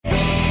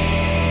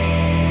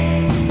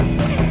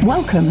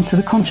Welcome to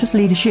the Conscious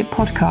Leadership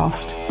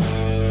Podcast.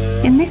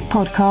 In this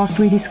podcast,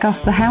 we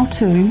discuss the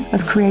how-to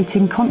of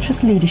creating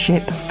conscious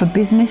leadership for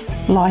business,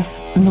 life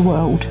and the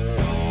world.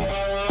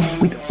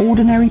 With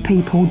ordinary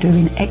people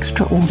doing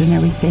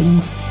extraordinary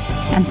things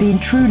and being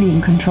truly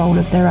in control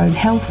of their own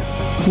health,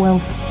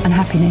 wealth and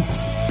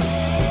happiness.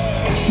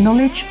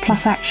 Knowledge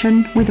plus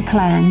action with a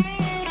plan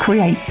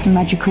creates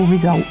magical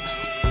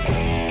results.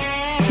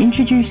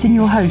 Introducing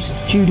your host,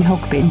 Julie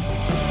Hogbin,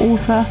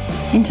 author,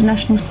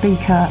 international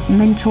speaker,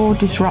 mentor,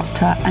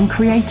 disruptor and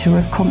creator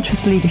of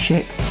conscious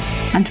leadership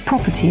and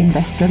property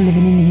investor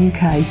living in the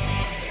UK.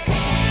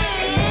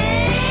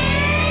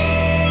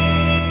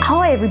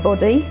 Hi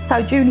everybody,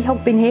 so Julie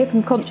Hogbin here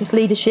from Conscious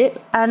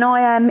Leadership, and I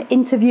am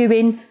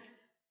interviewing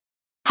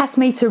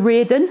Hasmita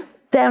Reardon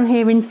down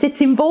here in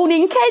Sittingbourne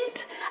in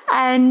Kent,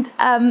 and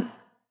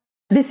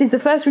this is the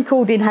first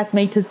recording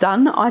Hasmita's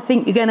done. I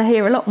think you're going to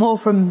hear a lot more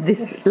from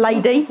this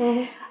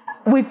lady.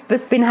 We've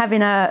just been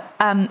having a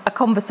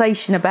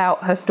conversation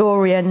about her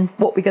story and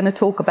what we're going to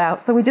talk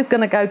about. So we're just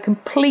going to go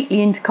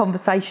completely into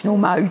conversational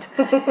mode.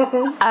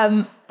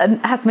 And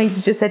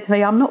Hasmita just said to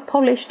me, I'm not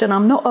polished and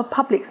I'm not a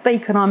public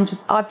speaker. And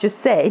I've just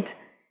said,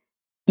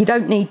 you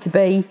don't need to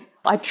be.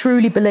 I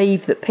truly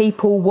believe that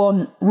people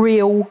want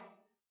real,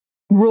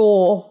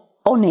 raw,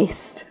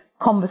 honest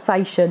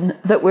conversation,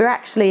 that we're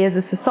actually as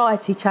a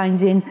society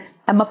changing.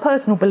 And my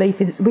personal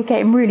belief is we're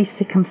getting really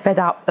sick and fed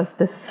up of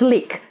the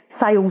slick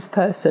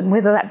salesperson,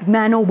 whether that be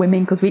man or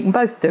women, because we can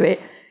both do it.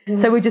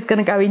 So we're just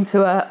going to go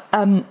into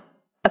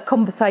a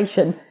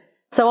conversation.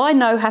 So I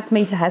know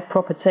Hasmita has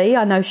property,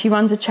 I know she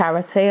runs a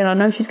charity, and I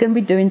know she's going to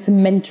be doing some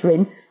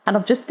mentoring. And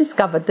I've just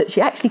discovered that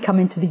she actually come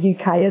into the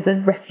UK as a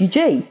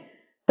refugee.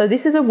 So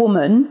this is a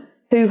woman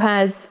who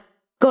has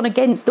gone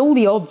against all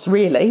the odds,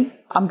 really,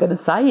 I'm going to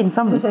say, in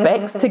some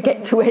respects, to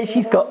get to where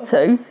she's got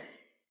to.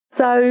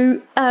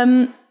 So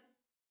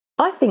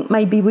I think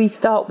maybe we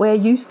start where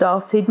you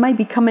started,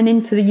 maybe coming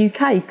into the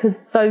UK, because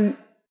so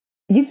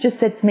you've just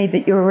said to me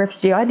that you're a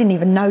refugee. I didn't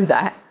even know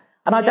that,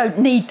 and I don't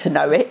need to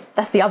know it.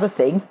 That's the other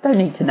thing. Don't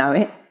need to know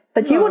it.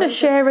 But do you want to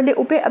share a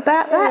little bit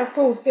about that? Yeah, of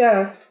course,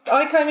 yeah.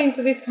 I came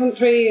into this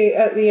country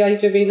at the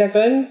age of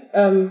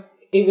 11.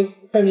 It was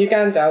from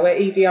Uganda, where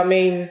Idi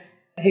Amin,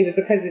 he was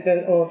the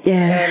president of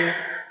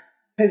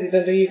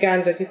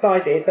Uganda,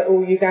 decided that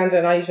all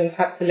Ugandan Asians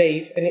had to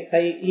leave, and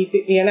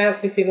he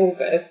announced this in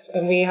August,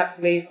 and we had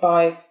to leave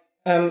by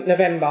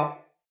November,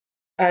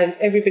 and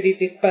everybody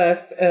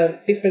dispersed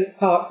different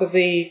parts of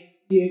the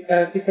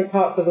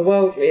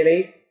world.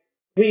 Really,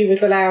 we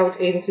was allowed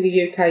into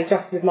the UK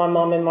just with my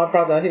mum and my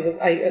brother, who was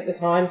 8 at the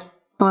time.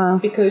 Wow!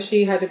 Because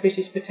she had a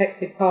British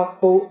protected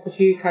passport, because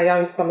UK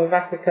owned some of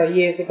Africa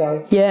years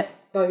ago. Yeah.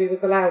 So he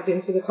was allowed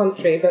into the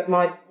country, but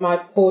my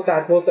poor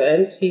dad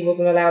wasn't. He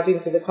wasn't allowed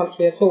into the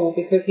country at all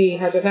because he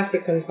had an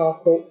African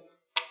passport.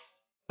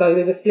 So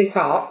we were split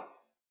up,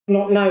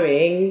 not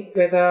knowing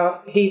whether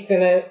he's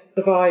going to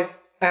survive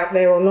out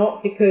there or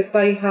not, because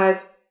they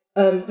had,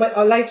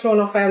 later on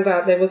I found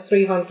out there was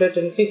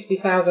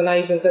 350,000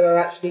 Asians that were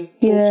actually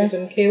tortured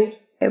and killed.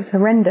 It was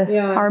horrendous.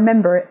 Yeah. I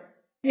remember it.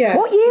 Yeah.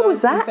 What year was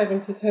that?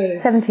 1972.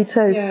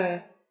 72.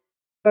 Yeah.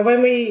 So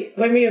when we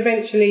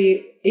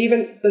eventually,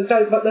 during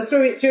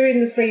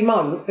the 3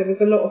 months, there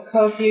was a lot of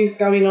curfews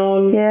going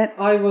on. Yeah.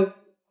 I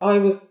was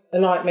a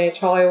nightmare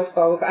child,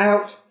 so I was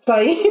out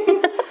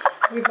playing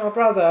with my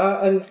brother,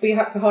 and we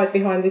had to hide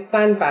behind this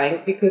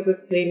sandbank because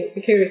the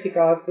security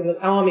guards and the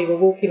army were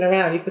walking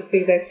around. You could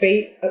see their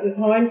feet at the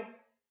time,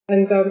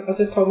 and I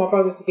just told my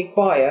brother to be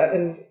quiet.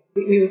 And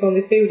we was on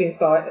this building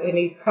site, and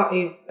he cut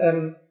his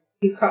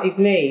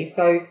knee,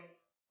 so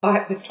I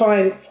had to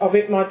I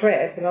ripped my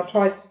dress, and I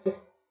tried to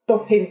just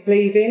stop him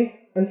bleeding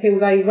until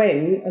they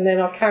went, and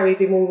then I carried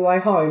him all the way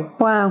home.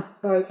 Wow.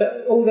 So,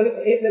 but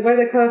where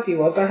the curfew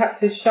was, I had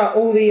to shut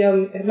all the,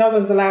 no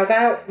one's allowed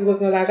out, he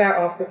wasn't allowed out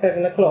after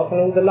 7 o'clock,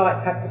 and all the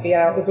lights had to be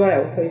out as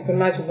well, so you can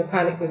imagine the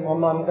panic with my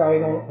mum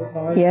going on at the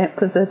time. Yeah,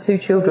 because the 2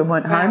 children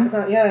weren't home.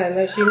 Yeah, and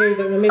then she knew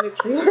that the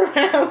military were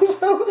around.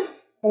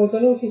 I was a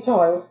naughty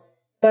child.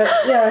 But,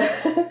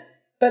 yeah...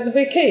 But the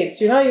big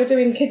kids, you're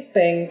doing kids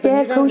things.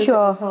 Yeah, of course you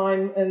are.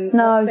 Time and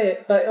that's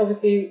it. But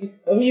obviously,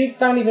 you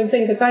don't even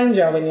think of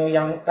danger when you're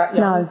that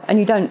young. No, and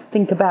you don't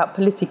think about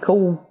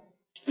political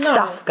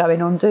stuff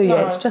going on, do you?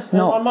 No. It's just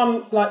not. My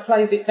mum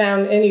played it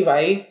down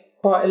anyway,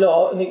 quite a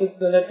lot, and it was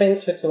an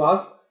adventure to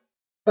us.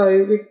 So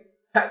we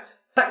packed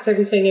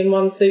everything in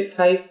one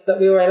suitcase that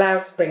we were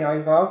allowed to bring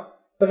over.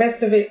 The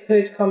rest of it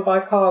could come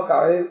by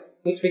cargo,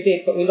 which we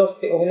did, but we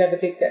lost it, or we never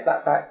did get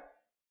that back.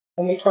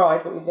 And we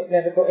tried, but we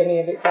never got any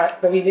of it back.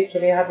 So we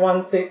literally had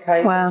one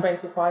suitcase of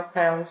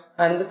 £25.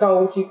 And the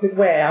gold you could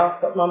wear,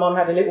 but my mum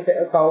had a little bit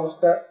of gold,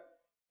 but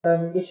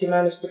which she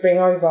managed to bring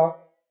over.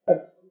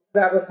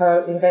 That was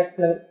her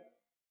investment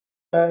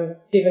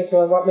given to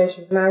her when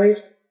she was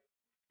married.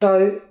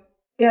 So,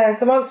 yeah,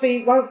 so once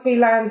we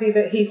landed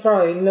at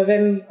Heathrow in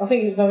November, I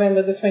think it was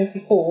November the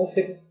 24th,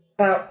 it was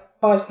about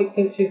 5-6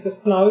 inches of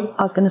snow.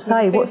 I was going to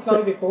say, what's snow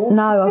the before.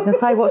 No, I was going to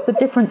say, what's the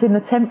difference in the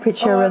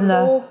temperature It and was the?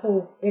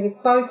 awful. It was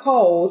so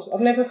cold.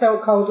 I've never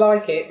felt cold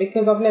like it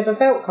because I've never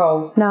felt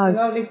cold. No. You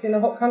know, I lived in a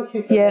hot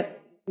country for Yeah.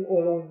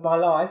 all of my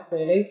life,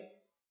 really.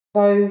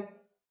 So,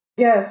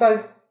 yeah,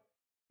 so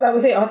that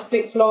was it. I had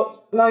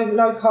flip-flops,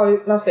 no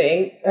coat,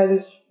 nothing.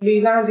 And we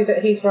landed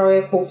at Heathrow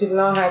Airport, didn't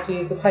know how to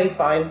use the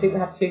payphone,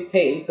 didn't have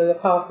 2p, so the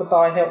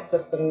passerby helped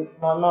us and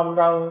my mum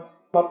rang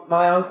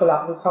my uncle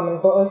up and come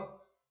and got us.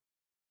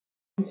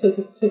 He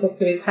took us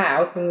to his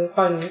house and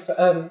phoned,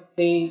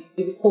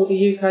 it was called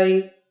the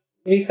UK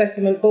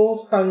Resettlement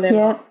Board, phoned them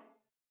up.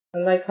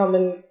 And they come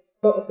and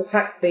got us a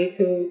taxi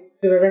to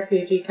a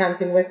refugee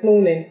camp in West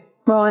Morning.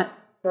 Right.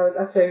 So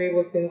that's where we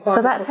was in.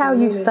 So that's how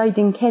you've stayed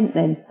in Kent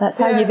then? That's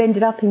how you've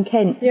ended up in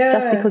Kent? Yeah.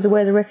 Just because of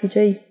where the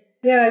refugee...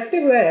 Yeah, it's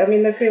still there. I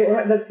mean,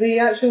 the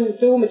actual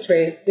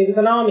dormitories, there was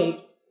an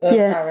army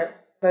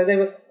barracks, so they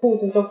were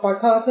cordoned off by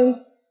curtains.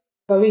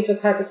 So we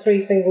just had the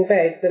 3 single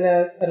beds and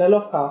a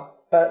locker.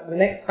 But the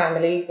next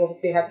family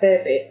obviously had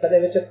their bit, but they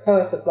were just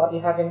curtains like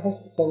you have in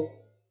hospital.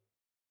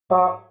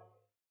 But,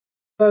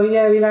 so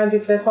yeah, we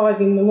landed there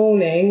 5 in the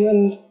morning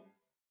and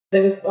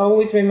I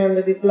always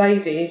remember this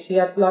lady, she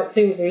had like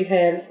silvery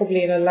hair,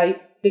 probably in her late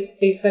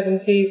 60s,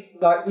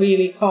 70s, like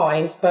really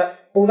kind,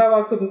 but although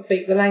I couldn't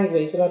speak the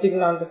language and I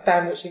didn't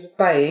understand what she was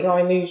saying,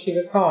 I knew she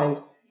was kind.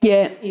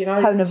 Yeah, you know,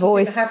 tone of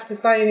voice. She didn't have to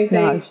say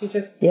anything, No. she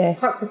just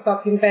tucked us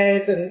up in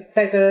bed and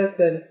fed us,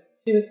 and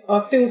I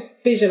still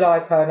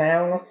visualise her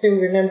now and I still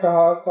remember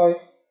her,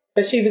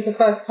 but she was the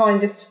first kind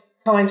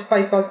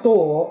face I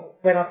saw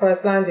when I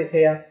first landed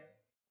here.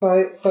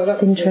 So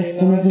that's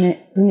interesting, really nice. isn't it?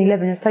 It was in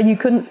 11. So you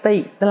couldn't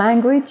speak the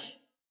language?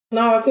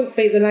 No, I couldn't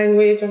speak the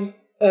language. I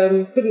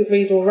couldn't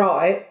read or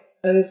write,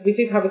 and we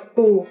did have a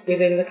school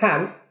within the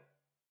camp.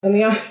 And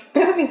the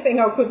only thing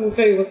I couldn't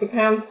do was the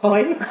pound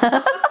sign.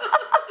 I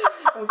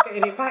was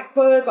getting it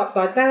backwards,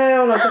 upside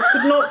down. I just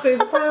could not do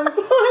the pound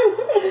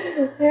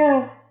sign.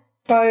 Yeah.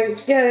 So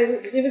yeah,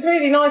 it was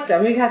really nice. I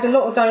mean, we had a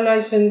lot of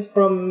donations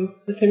from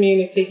the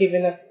community,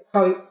 giving us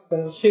coats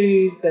and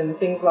shoes and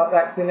things like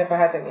that, because we never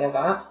had any of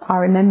that. I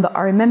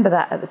remember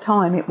that at the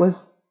time. It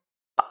was,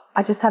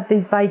 I just have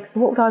these vague, so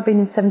what would I have been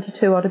in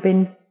 72? I'd have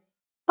been,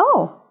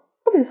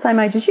 probably the same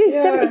age as you.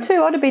 Yeah.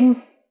 72, I'd have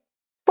been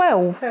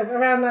 12. So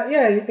around that,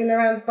 yeah, you've been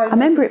around the same. I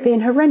remember it being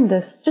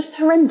horrendous, just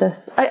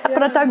horrendous.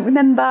 But I don't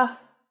remember.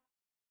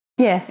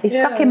 Yeah, it's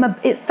stuck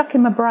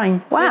in my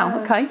brain. Wow.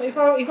 Yeah. Okay. If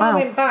I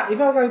went back,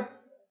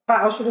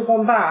 I should have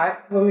gone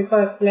back when we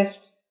first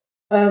left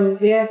the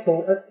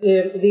airport,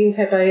 the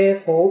Entebbe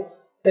airport.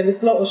 There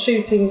was a lot of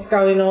shootings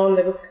going on.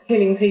 They were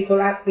killing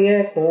people at the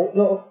airport. A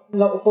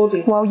lot of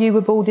bodies. While you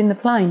were boarding the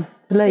plane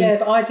to leave. Yeah,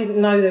 but I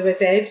didn't know they were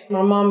dead.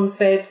 My mum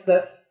said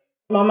they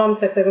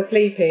were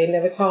sleeping, they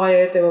were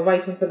tired, they were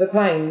waiting for the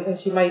plane, and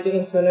she made it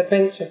into an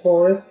adventure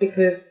for us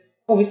because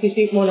obviously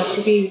she didn't want us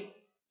to be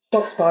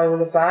shocked by all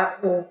of that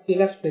or be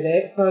left with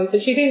it. So,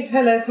 but she didn't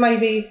tell us.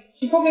 Maybe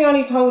she probably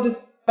only told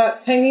us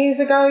about 10 years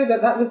ago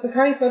that was the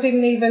case. It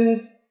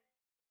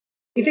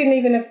didn't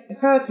even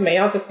occur to me.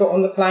 I just got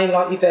on the plane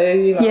like you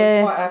do,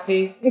 quite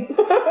happy.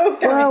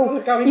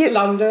 going to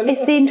London.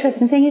 It's the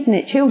interesting thing, isn't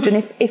it?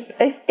 Children,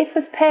 if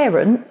as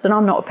parents, and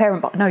I'm not a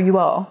parent, but I know you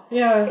are.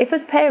 Yeah. If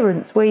as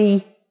parents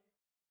we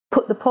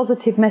put the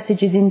positive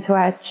messages into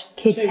our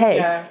kids'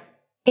 heads,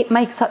 it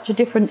makes such a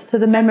difference to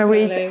the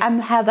memories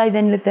and how they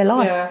then live their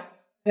life. Yeah.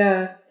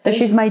 Yeah. So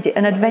she's made it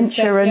an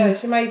adventure. Yeah,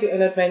 she made it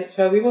an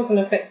adventure. We wasn't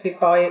affected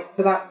by it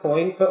to that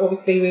point, but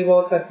obviously we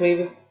was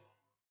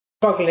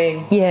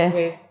struggling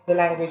with the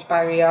language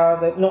barrier,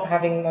 the not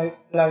having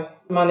no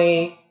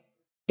money,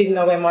 didn't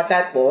know where my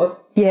dad was.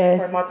 Yeah.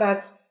 So my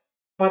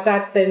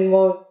dad then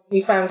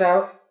we found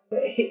out,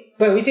 we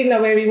didn't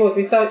know where he was.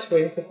 We searched for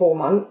him for 4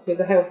 months with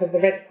the help of the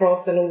Red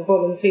Cross and all the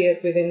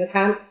volunteers within the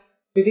camp.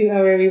 We didn't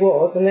know where he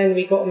was, and then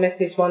we got a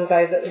message one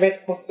day that the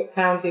Red Cross had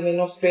found him in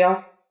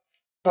Austria.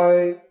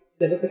 So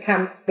there was a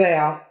camp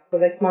there, so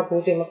they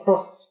smuggled him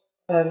across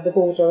the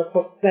border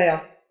across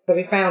there. So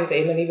we found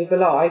him and he was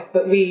alive,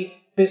 but he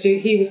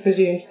was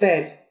presumed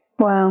dead.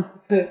 Wow.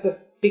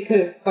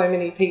 Because so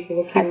many people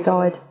were killed.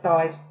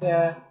 Died.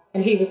 Yeah.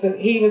 And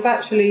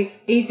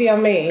Idi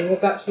Amin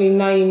was actually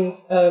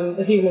named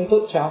the human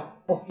butcher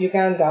of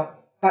Uganda.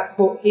 That's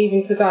what,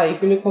 even today,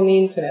 if you look on the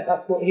internet,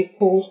 that's what he's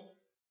called.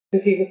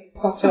 Because he was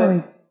such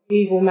an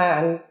evil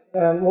man.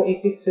 What he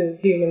did to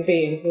human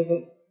beings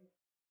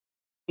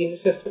it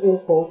was just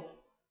awful.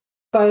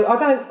 So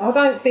I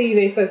don't see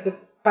this as a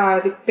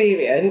bad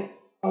experience.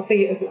 I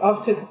see it as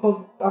I've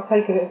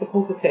taken it as a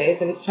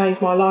positive, and it's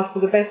changed my life for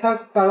the better.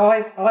 So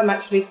I'm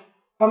actually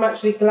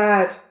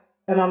glad,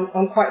 and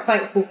I'm quite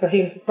thankful for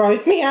him for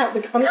throwing me out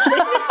of the country.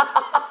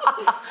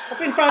 I've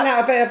been thrown out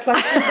of better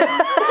places.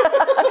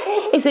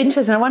 It's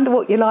interesting. I wonder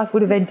what your life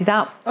would have ended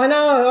up. I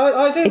know.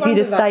 I do. If you'd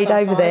have stayed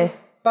over there.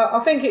 But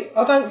I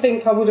don't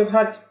think I would have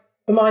had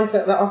the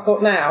mindset that I've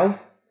got now,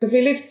 because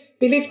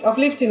I've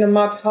lived in a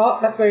mud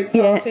hut. That's where it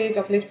started.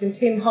 I've lived in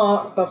tin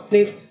huts. I've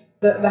lived.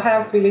 The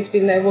house we lived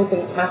in there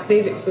wasn't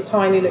massive. It was a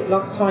tiny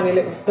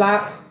little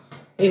flat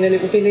in a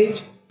little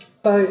village.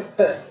 So,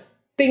 but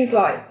things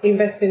like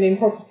investing in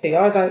property,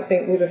 I don't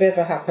think would have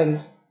ever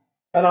happened.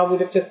 And I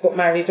would have just got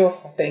married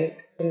off, I think,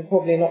 and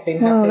probably not been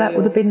happy. Well, that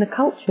would have been the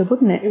culture,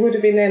 wouldn't it? It would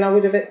have been then, I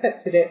would have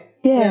accepted it.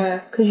 Yeah,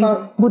 because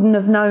you wouldn't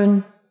have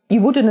known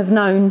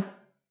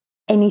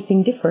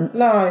anything different.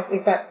 No,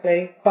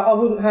 exactly. But I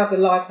wouldn't have the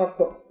life I've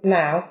got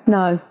now.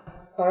 No.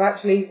 So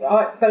actually,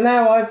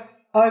 now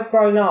I've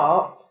grown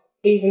up.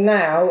 Even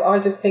now, I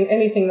just think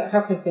anything that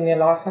happens in your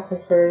life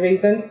happens for a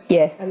reason.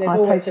 Yeah, and there's I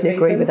always totally a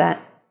agree reason. with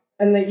that.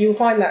 And that you'll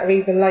find that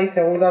reason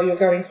later, although you're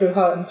going through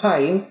hurt and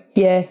pain.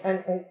 Yeah.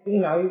 And you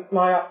know,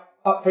 my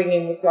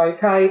upbringing was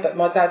okay, but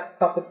my dad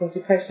suffered from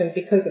depression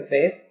because of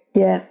this.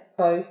 Yeah.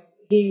 So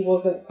he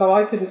wasn't. So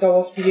I couldn't go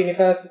off to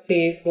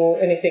universities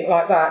or anything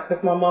like that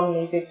because my mum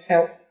needed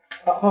help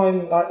at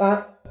home like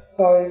that.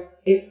 So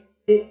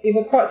it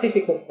was quite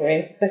difficult for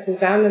him to settle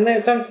down. And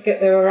don't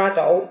forget there are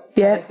adults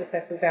having to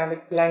settle down with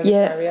language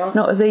barrier. It's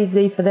not as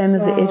easy for them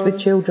as it is with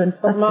children.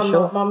 That's for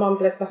sure. My mum,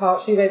 bless her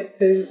heart, she went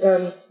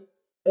to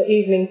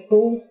evening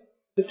schools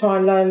to try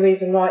and learn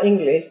read and write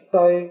English.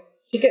 So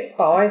she gets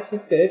by.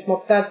 She's good. My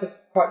dad was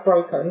quite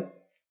broken,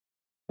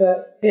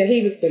 but yeah,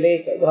 he was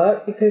bullied at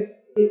work because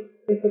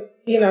it's a,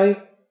 you know,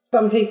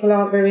 some people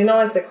aren't very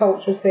nice. The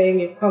cultural thing.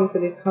 You've come to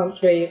this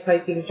country, you're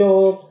taking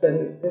jobs,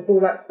 and there's all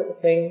that sort of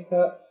thing.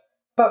 But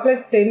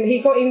bless him, he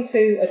got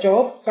into a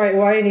job straight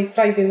away, and he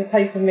stayed in the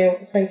paper mill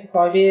for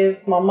 25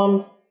 years. My mum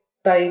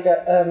stayed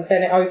at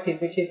Bennett Opie's,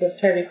 which is a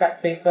cherry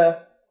factory,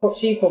 for what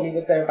she probably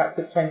was there about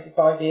good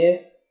 25 years.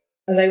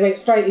 And they went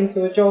straight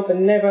into a job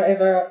and never,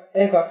 ever,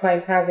 ever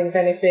claimed housing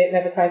benefit,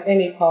 never claimed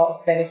any part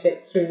of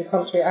benefits through the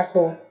country at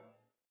all.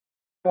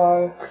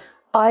 So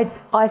I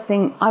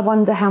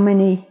wonder how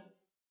many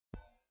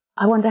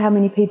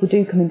people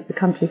do come into the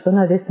country, because I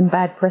know there's some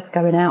bad press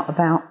going out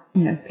about,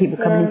 you know, people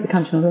coming into the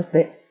country and all the rest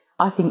of it.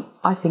 I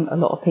think a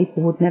lot of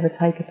people would never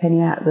take a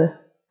penny out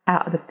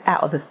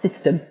of the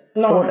system,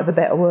 for want of a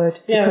better word,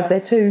 because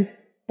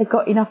they've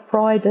got enough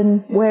pride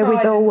and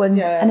wherewithal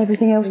and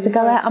everything else to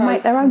go out and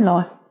make their own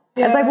life,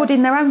 as they would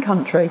in their own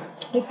country.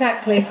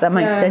 Exactly. If that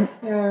makes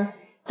sense. Yeah.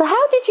 So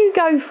how did you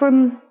go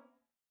from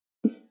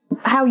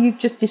how you've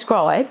just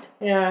described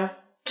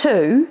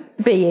to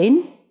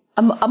being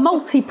a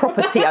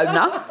multi-property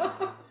owner,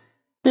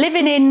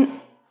 living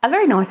in a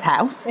very nice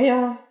house,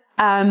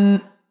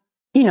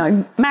 you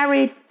know,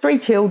 married, 3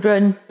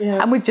 children,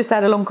 and we've just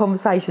had a long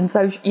conversation,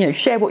 so, you know,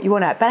 share what you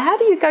want out. But how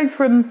do you go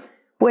from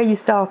where you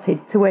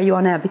started to where you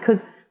are now?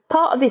 Because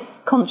part of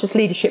this Conscious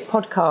Leadership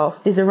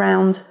podcast is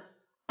around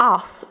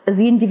us as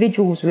the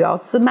individuals we are.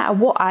 It doesn't matter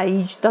what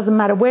age, doesn't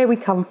matter where we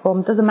come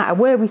from, doesn't matter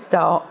where we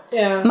start.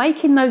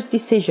 Making those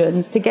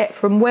decisions to get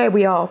from where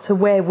we are to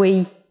where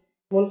we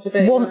want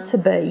to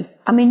be.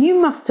 I mean,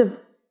 you've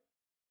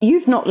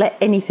not let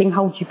anything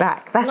hold you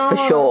back, that's for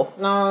sure.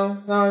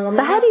 No.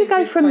 So how do you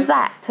go from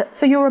that?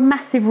 So you're a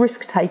massive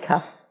risk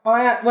taker.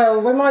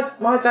 Well, when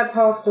my dad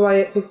passed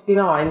away at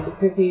 59,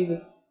 because he was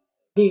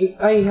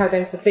A, he had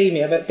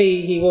emphysema, but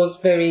B, he was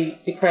very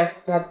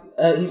depressed.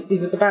 He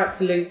was about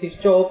to lose his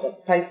job at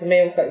the paper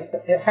mill, so it was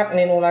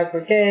happening all over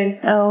again.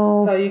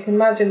 Oh. So you can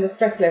imagine the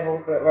stress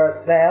levels that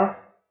were there.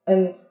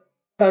 And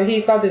so he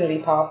suddenly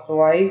passed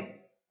away.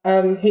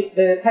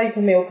 The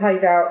paper mill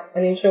paid out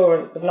an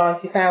insurance of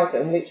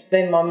 90,000, which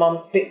then my mum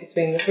split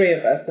between the 3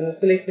 of us. And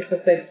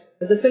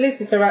the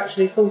solicitor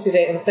actually sorted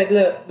it and said,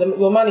 look,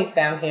 your money's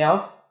down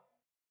here.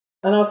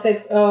 And I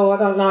said, I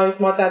don't know,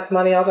 it's my dad's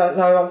money, I don't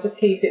know, I'll just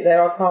keep it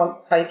there, I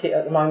can't take it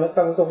at the moment.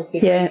 So I was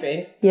obviously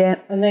grieving. Yeah.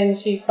 And then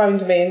she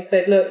phoned me and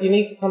said, look, you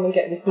need to come and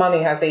get this money,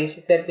 Hazzy,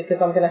 she said,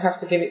 because I'm going to have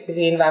to give it to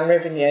the Inland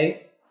Revenue.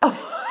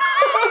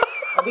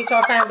 Which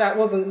I found out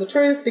wasn't the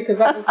truth, because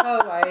that was her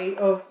way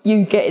of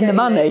you getting the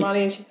money.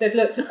 And she said,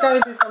 look, just go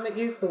and do something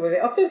useful with it.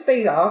 I still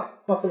see her,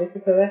 my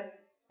solicitor there.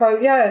 So,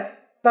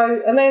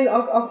 and then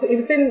it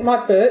was in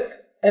my book,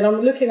 and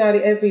I'm looking at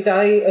it every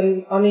day,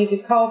 and I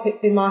needed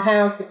carpets in my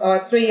house. I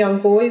had 3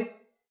 young boys.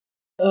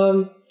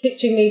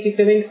 Kitchen needed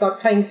doing because I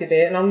painted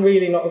it, and I'm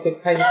really not a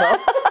good painter.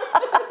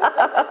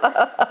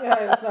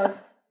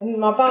 And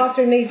my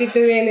bathroom needed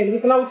doing. It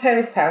was an old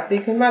terraced house, so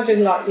you can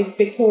imagine, like, it's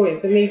Victorian,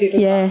 so needed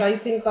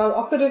updating. So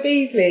I could have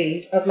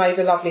easily have made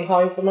a lovely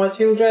home for my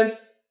children.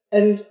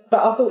 But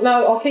I thought,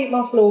 no, I'll keep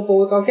my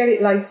floorboards. I'll get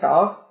it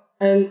later.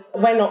 And I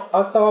went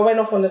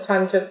off on a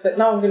tangent that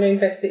now I'm going to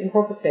invest it in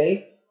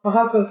property. My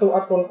husband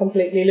thought I'd gone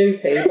completely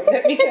loopy, but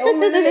let me get on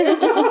with it.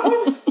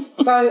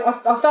 So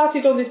I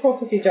started on this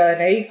property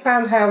journey,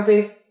 found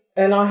houses,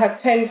 and I had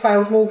 10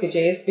 failed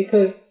mortgages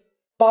because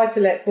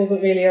buy-to-lets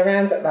wasn't really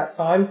around at that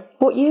time.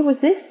 What year was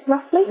this,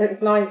 roughly? It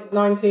was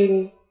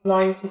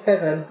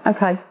 1997.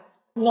 Okay.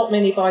 Not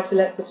many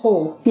buy-to-lets at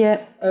all.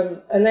 Yeah.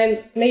 And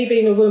then me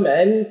being a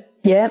woman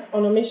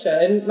on a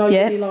mission,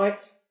 nobody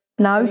liked.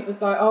 No. And it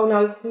was like, oh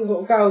no, this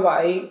will go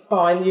away, it's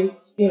fine, you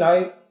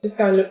know, just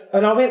go and look.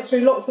 And I went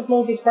through lots of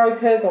mortgage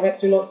brokers, I went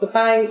through lots of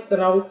banks,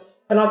 and I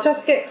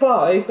just get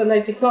close and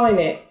they decline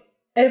it.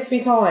 every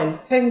time,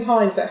 10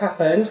 times it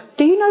happened.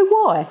 Do you know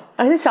why?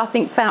 This I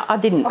think I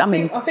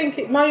think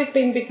it may have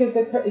been because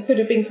it could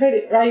have been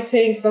credit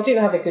rating, because I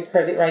didn't have a good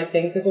credit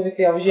rating, because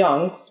obviously I was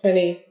young,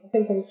 20. I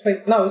think I was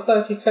 20. No, I was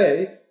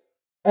 32.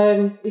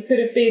 It could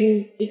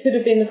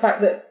have been the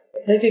fact that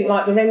they didn't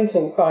like the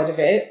rental side of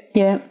it.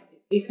 Yeah.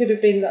 It could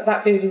have been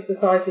that building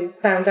society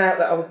found out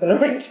that I was going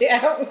to rent it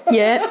out.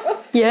 Yeah,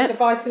 yeah. The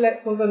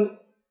buy-to-lets wasn't...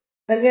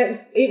 And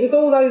yes, it was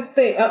all those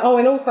things. Oh,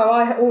 and also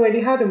I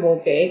already had a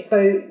mortgage,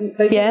 so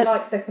they didn't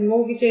like second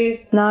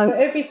mortgages. No. But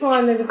every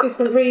time there was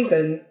different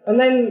reasons. And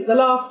then the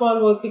last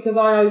one was because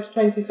I owed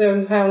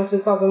 £27 to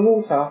Southern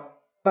Water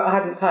that I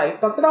hadn't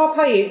paid. So I said, I'll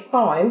pay it, it's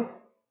fine.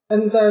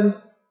 And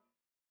so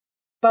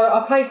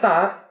I paid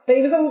that. But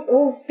it was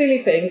all silly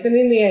things, and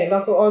in the end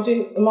I thought,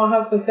 my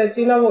husband said, do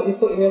you know what, you're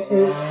putting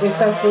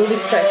yourself through all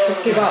this stress,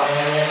 just give up.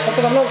 I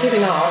said, I'm not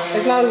giving up,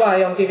 there's no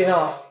way I'm giving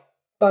up.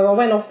 So I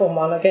went off on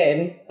one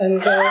again,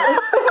 and...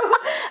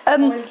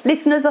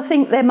 listeners, I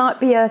think there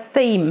might be a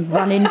theme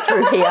running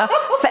through here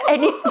for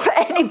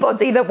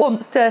anybody that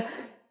wants to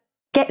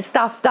get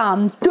stuff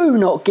done. Do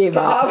not give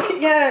up.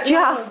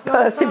 Just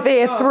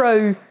persevere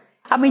through.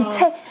 I mean,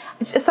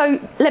 so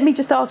let me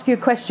just ask you a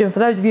question for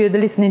those of you that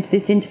are listening to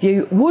this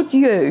interview. Would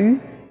you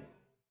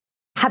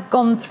have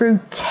gone through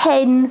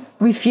 10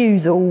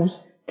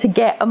 refusals to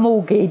get a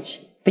mortgage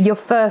for your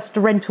first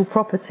rental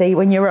property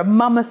when you're a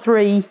mum of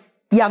 3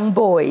 young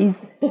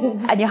boys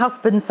and your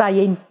husband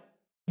saying,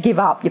 give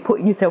up, you're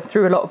putting yourself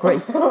through a lot of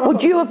grief?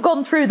 Would you have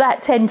gone through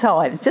that 10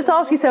 times? Just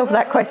ask yourself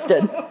that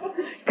question.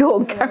 Go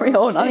on, carry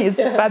on. I think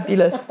it's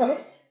fabulous.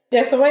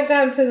 Yes, I went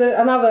down to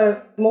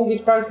another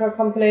mortgage broker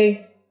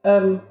company.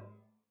 He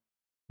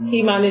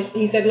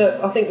said,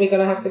 look, I think we're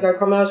going to have to go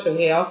commercial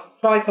here.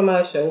 Try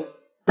commercial.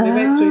 So we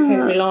went through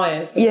Kent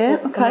Reliance.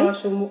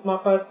 My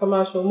first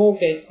commercial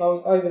mortgage. So I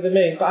was over the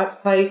moon. But I had to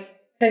pay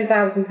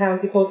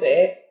 £10,000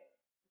 deposit,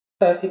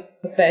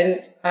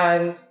 30%,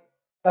 and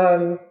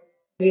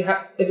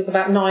it was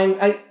about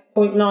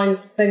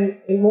 8.9%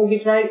 in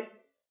mortgage rate.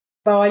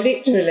 So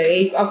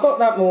I've got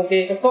that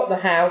mortgage, I've got the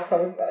house,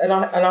 and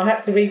I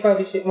had to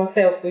refurbish it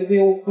myself. We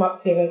all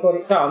mucked in and got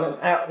it done, and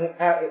out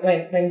it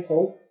went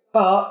rental.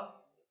 But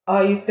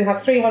I used to have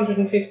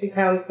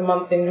 £350 a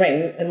month in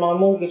rent, and my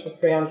mortgage was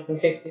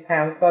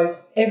 £350. So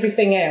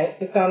everything else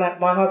was done at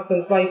my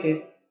husband's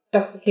wages,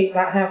 just to keep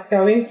that house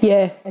going.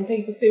 Yeah. And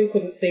people still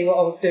couldn't see what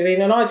I was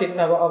doing, and I didn't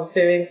know what I was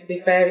doing, to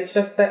be fair. It's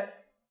just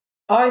that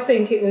I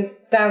think it was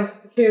down to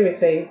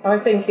security. I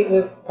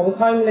was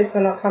homeless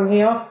when I come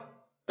here.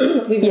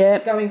 We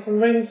were going from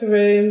room to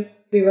room.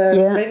 We were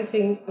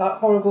renting like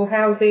horrible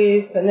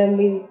houses, and then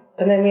we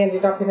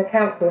ended up in a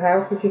council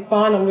house, which is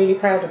fine. I'm really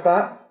proud of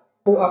that.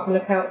 Brought up in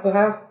a council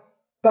house.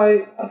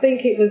 So I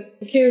think it was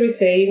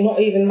security, not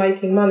even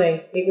making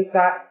money. It was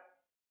that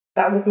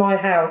was my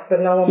house,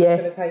 and no one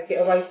was going to take it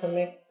away from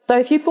me. So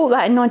if you bought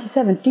that in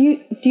 '97, do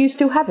you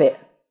still have it?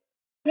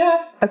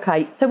 Yeah.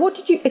 Okay. So what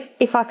did you,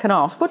 if I can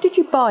ask, what did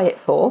you buy it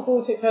for? I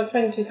bought it for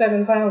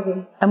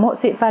 27,000. And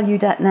what's it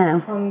valued at now?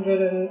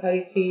 180.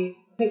 I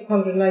think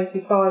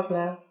 185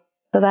 now.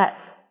 So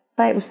that's,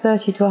 say it was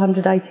 30 to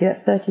 180.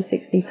 That's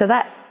 30/60. So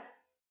that's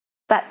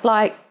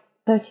like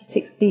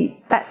 30/60.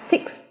 That's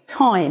 6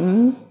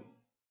 times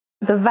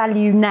the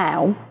value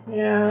now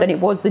than it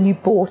was when you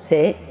bought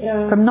it.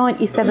 Yeah. From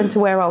 97 to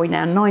where are we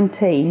now?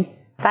 19.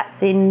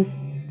 That's in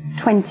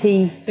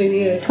 22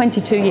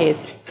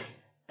 years.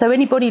 So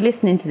anybody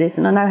listening to this,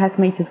 and I know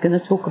Hasmita's going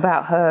to talk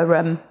about her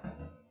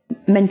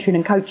mentoring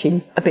and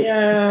coaching a bit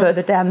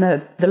further down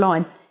the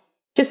line,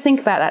 just think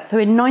about that. So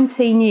in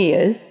 19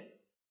 years,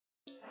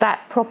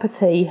 that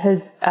property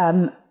has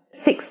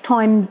 6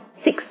 times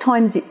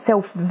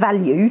itself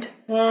valued.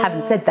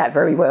 Haven't said that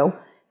very well,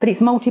 but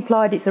it's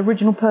multiplied its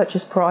original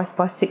purchase price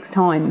by 6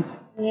 times.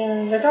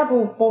 Yeah, they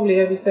double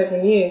probably every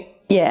 7 years.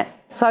 Yeah.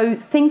 So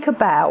think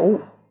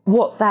about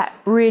what that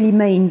really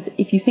means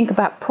if you think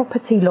about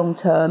property long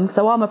term.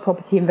 So I'm a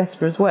property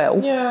investor as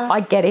well. Yeah. I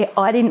get it.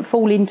 I didn't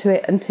fall into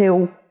it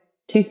until,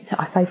 choose to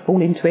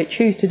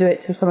do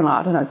it till something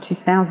like,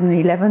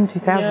 2011,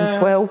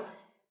 2012.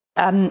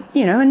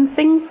 And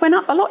things went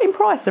up a lot in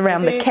price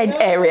around the Kent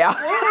area.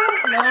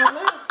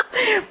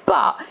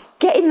 But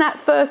getting that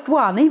first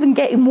one, even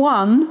getting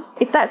one,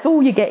 if that's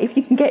all you get, if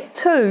you can get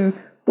 2,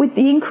 with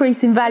the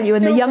increase in value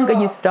and the younger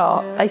you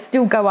start, they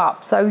still go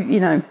up. So,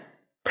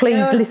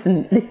 please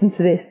listen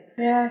to this.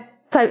 Yeah.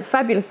 So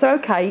fabulous. So,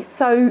 okay.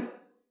 So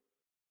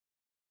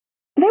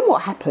then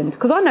what happened?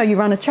 Because I know you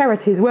run a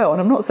charity as well,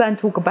 and I'm not saying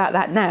talk about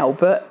that now,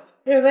 but...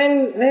 Yeah,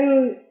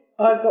 then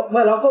I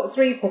got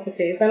 3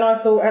 properties. Then I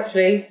thought,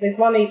 actually, there's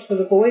one each for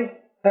the boys.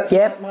 That's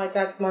my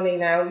dad's money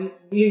now,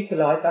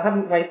 utilised. I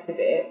haven't wasted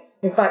it.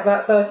 In fact,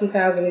 that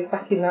 30,000 is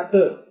back in that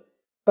book.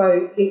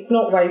 So it's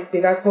not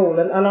wasted at all.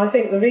 And I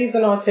think the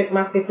reason I took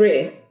massive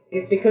risks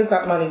is because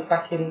that money's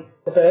back in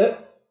the book.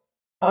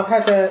 I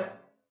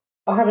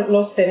haven't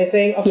lost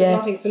anything. I've got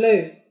nothing to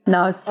lose.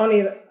 No.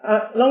 Only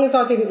as long as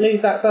I didn't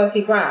lose that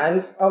 30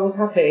 grand, I was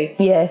happy.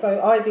 Yeah.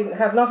 So I didn't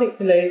have nothing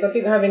to lose. I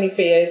didn't have any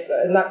fears,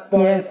 and that's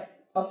why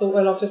I thought,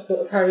 well, I've just got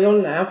to carry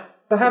on now.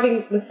 So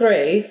having the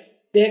three,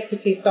 the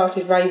equity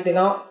started raising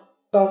up,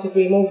 started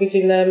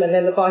remortgaging them, and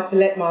then the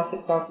buy-to-let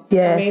market started to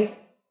come in.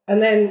 And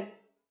then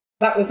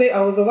that was it. I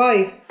was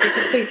away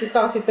because people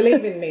started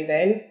believing me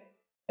then.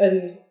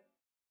 And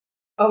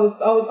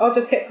I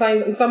just kept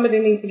saying, somebody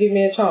needs to give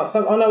me a chance. I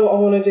know what I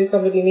want to do.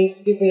 Somebody needs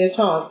to give me a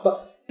chance.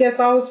 But yes,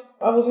 I was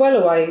well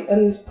away,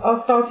 and I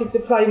started to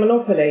play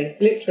Monopoly.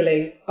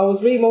 Literally, I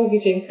was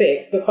remortgaging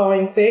 6, but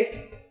buying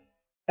 6.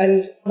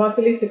 And my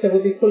solicitor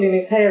would be pulling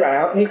his hair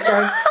out, and he'd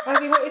go,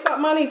 "Azzy, what if that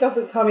money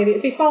doesn't come in?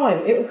 It'll be fine.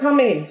 It will come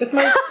in. Just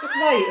wait,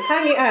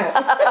 hang it out."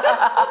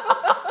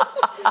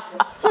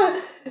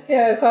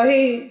 So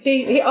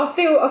he I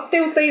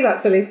still see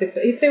that solicitor.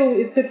 He's still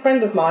a good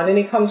friend of mine, and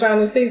he comes round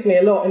and sees me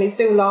a lot, and he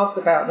still laughs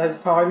about those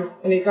times.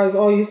 And he goes,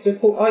 "Oh, I used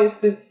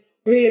to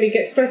really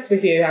get stressed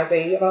with you,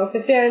 Azzy." And I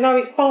said, "Yeah, no,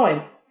 it's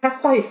fine. Have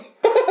faith."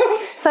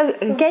 So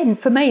again,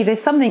 for me,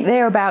 there's something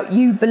there about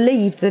you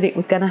believed that it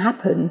was going to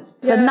happen,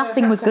 so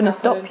nothing was going to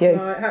stop you.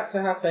 No, it had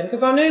to happen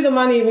because I knew the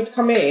money would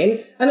come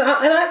in, and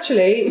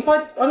actually, if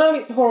I know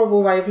it's a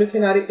horrible way of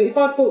looking at it, but if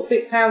I bought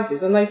 6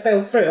 houses and they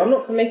fell through, I'm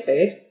not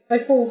committed. They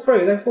fall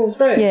through.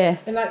 Yeah,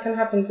 and that can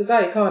happen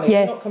today, can't it?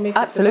 Yeah, You're not committed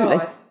absolutely.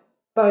 to die.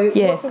 So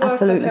what's the worst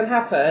that can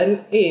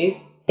happen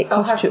is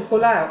I'll have to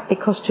pull out. It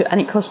costs you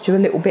a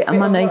little bit of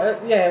money.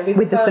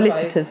 With the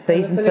solicitors'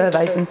 fees and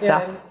surveys and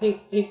stuff. And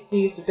he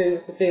used to do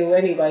us a deal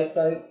anyway,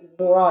 so it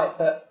was all right.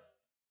 But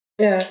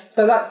yeah,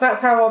 so that's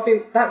how I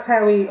built. That's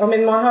how he. I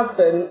mean, my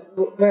husband.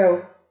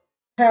 Well,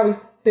 how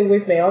he's still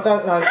with me, I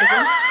don't know.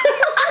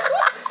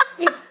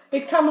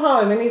 He'd come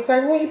home and he'd say,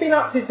 "What have you been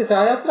up to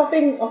today?" I said, I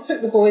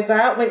took the boys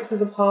out, went to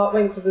the park,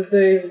 went to the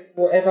zoo,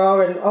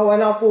 whatever, and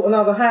I bought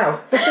another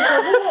house."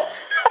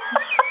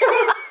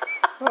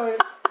 So.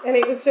 And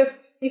it was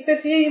just, he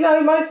said to you,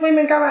 most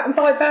women go out and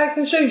buy bags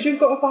and shoes. You've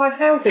got to buy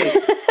houses.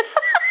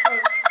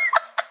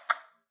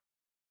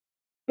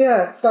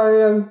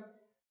 So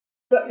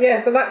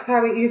that's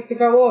how it used to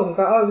go on.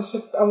 But I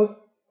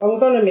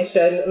was on a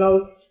mission, and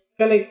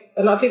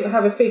I didn't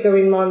have a figure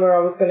in mind where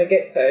I was going to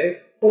get to.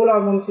 All I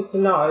wanted to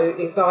know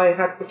is I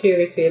had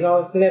security, and I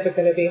was never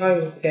going to be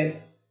homeless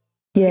again.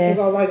 Yeah.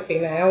 Because I won't be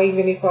now.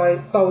 Even if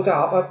I sold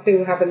up, I'd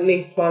still have at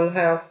least one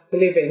house to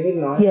live in,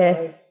 wouldn't I? Yeah.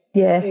 So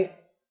yeah.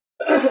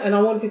 And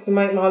I wanted to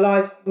make my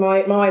life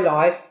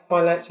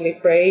financially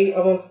free. I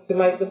wanted to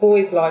make the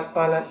boys' lives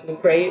financially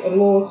free, and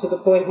more to the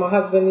point, my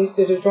husband used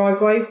to do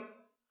driveways.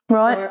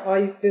 Right.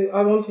 So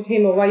I wanted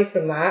him away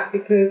from that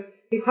because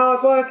it's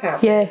hard work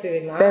out there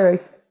doing that. Very.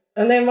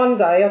 And then one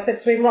day I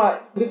said to him,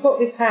 "Right, we've got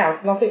this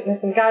house, and I think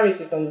there's some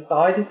garages on the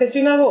side." He said, "Do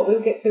you know what?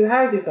 We'll get 2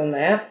 houses on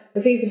there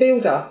because he's a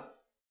builder."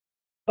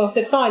 So I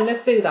said, "Fine,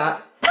 let's do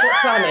that."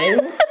 Not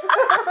planning.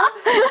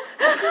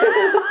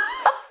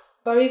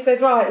 So he said,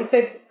 right, I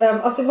said,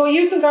 "Well,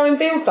 you can go and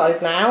build those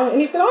now."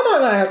 And he said, "I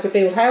don't know how to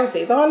build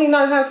houses. I only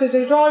know how to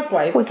do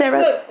driveways." Was there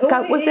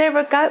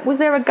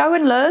a go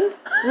and learn?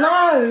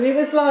 No, it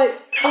was like,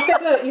 I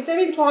said, "Look, you're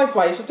doing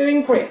driveways, you're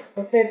doing bricks."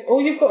 I said,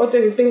 "All you've got to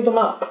do is build them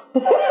up."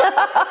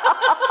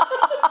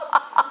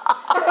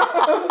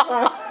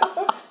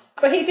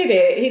 But he did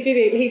it.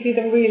 He did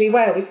them really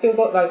well. We've still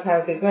got those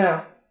houses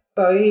now.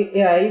 So he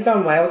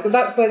done well. So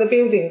that's where the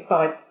building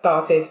side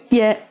started.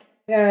 Yeah.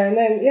 Yeah, and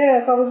then,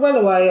 so I was well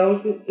away. I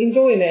was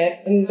enjoying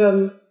it. And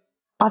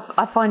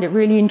I find it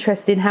really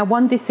interesting how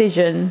one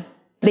decision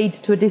leads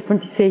to a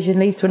different decision,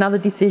 leads to another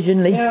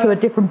decision, leads to a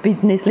different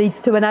business, leads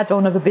to an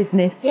add-on of a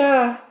business.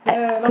 Yeah.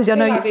 Because I'm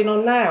still adding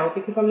on now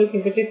because I'm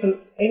looking for different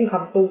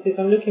income sources.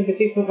 I'm looking for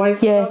different ways.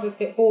 I just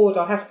get bored.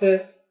 I have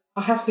to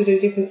do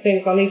different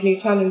things. I need new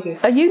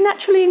challenges. Are you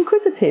naturally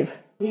inquisitive?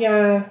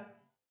 Yeah.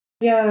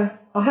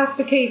 I have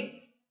to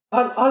keep.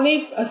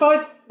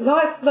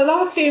 The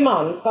last few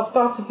months, I've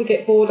started to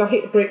get bored. I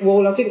hit a brick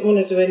wall. I didn't want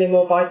to do any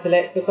more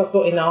buy-to-lets because I've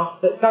got enough.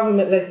 The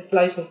government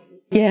legislation's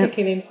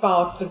kicking in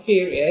fast and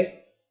furious,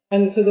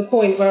 and to the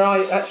point where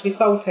I actually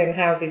sold 10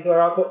 houses where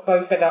I got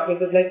so fed up with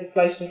the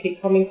legislation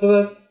keep coming to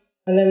us.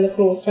 And then the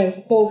Clause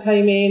 24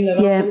 came in, and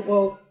I thought,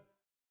 well,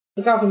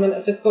 the government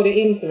have just got it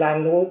in for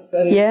landlords.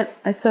 And,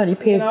 it certainly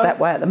appears that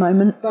way at the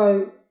moment.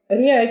 So,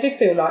 and it did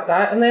feel like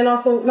that. And then I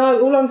thought, no,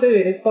 all I'm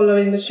doing is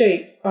following the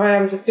sheep. I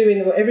am just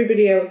doing what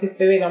everybody else is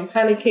doing. I'm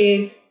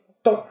panicking.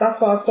 That's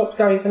why I stopped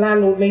going to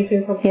landlord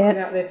meetings. I'm finding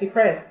out they're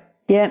depressed.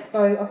 Yeah.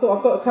 So I thought,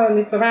 I've got to turn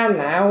this around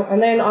now.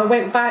 And then I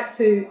went back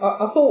to,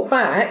 I thought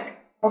back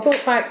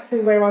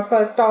to where I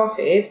first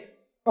started.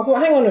 I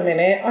thought, hang on a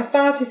minute. I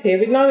started here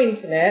with no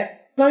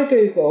internet, no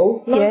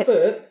Google, no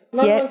books,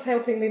 no one's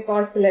helping me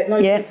buy to let,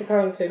 nobody to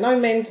go into, no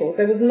mentors.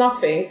 There was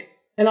nothing.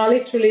 And I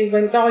literally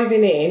went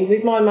diving in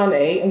with my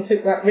money and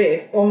took that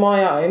risk on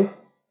my own.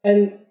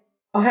 And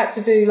I had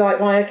to do like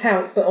my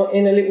accounts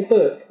in a little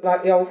book,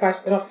 like the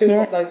old-fashioned, and I've still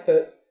got those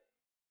books.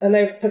 And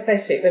they're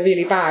pathetic, they're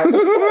really bad.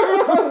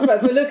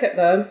 But to look at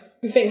them,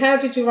 you think, how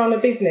did you run a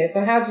business?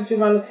 Or how did you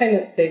run a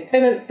tenancies?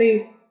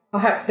 Tenancies, I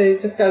had to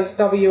just go to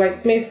W.H.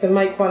 Smith's and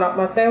make one up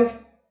myself.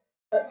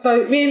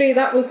 So really,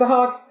 that was the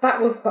hard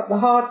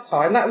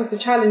time. That was the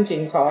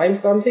challenging time.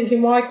 So I'm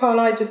thinking, why can't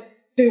I just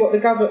do what the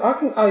government.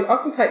 I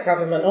can take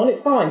government on.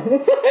 It's fine.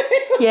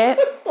 Yeah,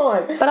 it's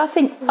fine. but I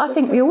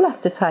think we all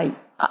have to take,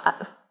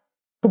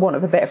 for want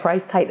of a better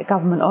phrase, take the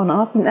government on.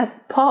 And I think that's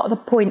part of the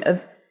point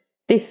of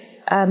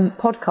this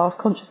podcast,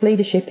 Conscious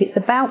Leadership. It's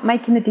about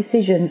making the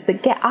decisions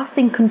that get us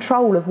in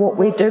control of what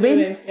we're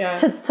doing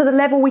to the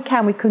level we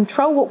can. We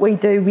control what we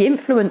do, we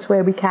influence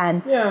where we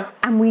can,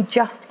 and we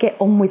just get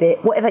on with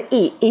it, whatever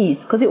it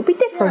is, because it will be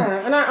different.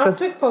 Yeah, and I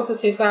took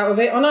positives out of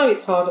it. I know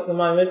it's hard at the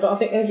moment, but I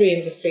think every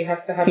industry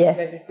has to have this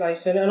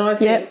legislation, and I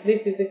think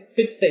this is a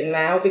good thing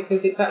now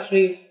because it's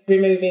actually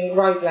removing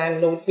road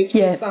landlords, which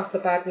gives us a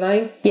bad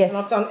name. Yes. And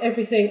I've done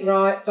everything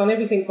right, done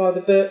everything by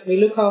the book. We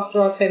look after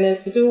our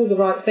tenants, we do all the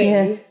right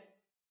things.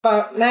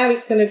 But now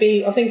it's going to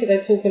be, I think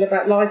they're talking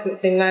about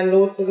licensing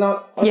landlords, and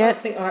I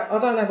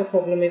don't have a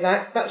problem with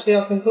that, because actually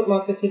I can put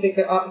my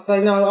certificate up and say,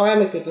 no, I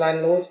am a good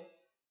landlord.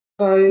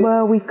 So,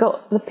 well, we've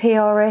got the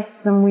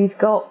PRS and we've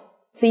got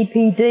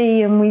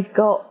CPD and we've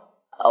got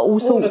all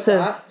sorts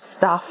of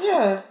stuff.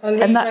 Yeah, and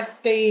redress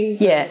schemes.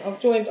 Yeah.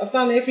 I've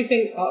done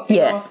everything I've been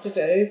asked to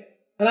do.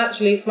 And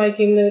actually, it's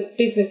making the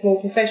business more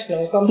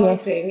professional. So I'm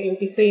hoping it will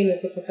be seen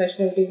as a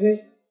professional business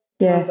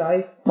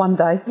one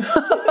day.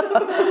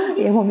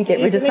 Yeah, when we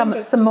get rid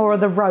of some more of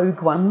the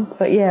rogue ones.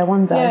 But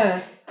one day.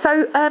 Yeah.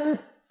 So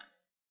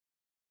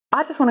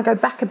I just want to go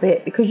back a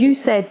bit, because you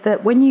said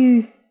that when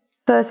you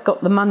first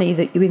got the money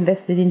that you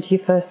invested into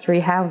your first 3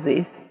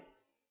 houses,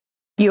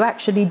 you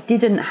actually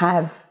didn't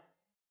have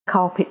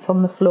carpets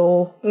on the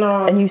floor.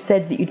 No. And you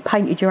said that you'd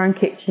painted your own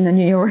kitchen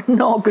and you're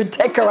not a good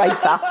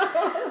decorator.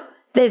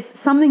 There's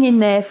something in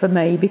there for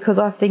me, because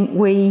I think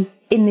we,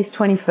 in this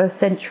 21st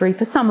century,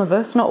 for some of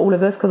us, not all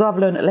of us, because I've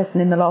learned a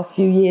lesson in the last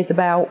few years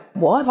about,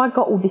 why have I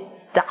got all this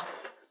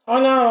stuff?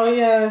 I know,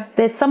 yeah.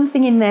 There's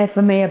something in there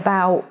for me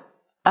about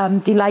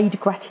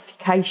delayed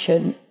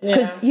gratification.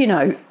 Because,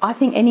 I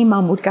think any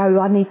mum would go,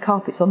 I need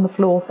carpets on the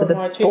floor for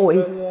the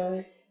boys.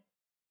 Yeah.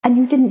 And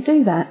you didn't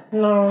do that.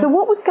 No. So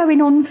what was going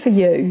on for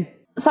you?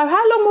 So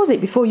how long was it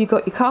before you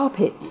got your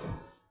carpets?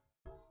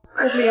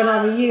 Probably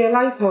another year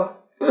later.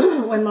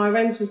 When my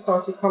rental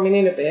started coming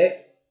in a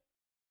bit,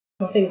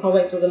 I think I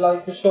went to the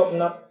local shop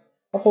and I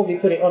probably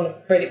put it on a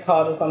credit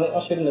card or something. I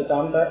shouldn't have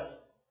done,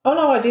 but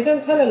no, I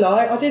didn't. Tell a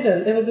lie, I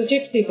didn't. There was a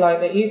gypsy bloke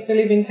that used to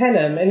live in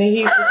Tenham, and he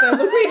used to sell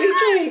them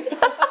really cheap.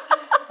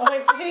 I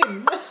went to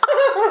him.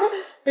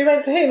 We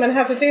went to him and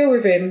had to deal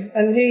with him,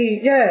 and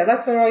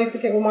that's where I used to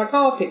get all my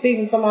carpets,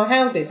 even for my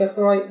houses. That's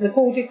where the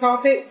corded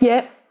carpets.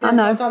 Yeah, I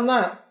know. I've done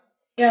that.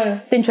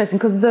 Yeah, it's interesting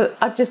because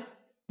I just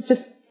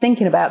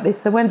thinking about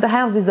this. So when the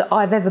houses that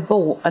I've ever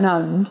bought and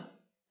owned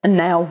and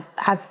now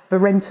have for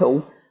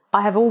rental,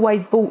 I have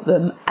always bought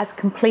them as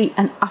complete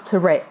and utter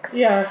wrecks.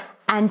 Yeah.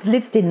 And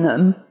lived in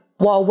them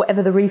while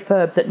whatever the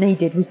refurb that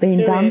needed was being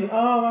done.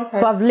 Oh, okay.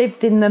 So I've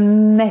lived in the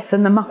mess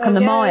and the muck and the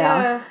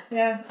mire.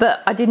 Yeah.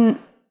 But I didn't,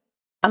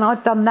 and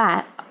I've done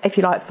that, if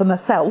you like, for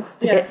myself,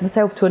 to get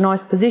myself to a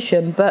nice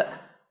position. But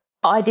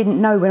I didn't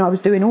know when I was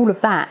doing all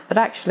of that that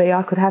actually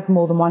I could have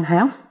more than one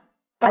house.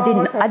 I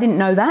didn't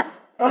know that.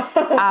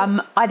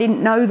 I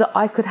didn't know that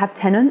I could have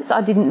tenants.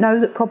 I didn't know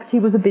that property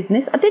was a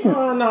business. I didn't.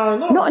 Oh, no.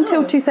 Not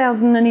until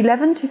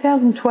 2011,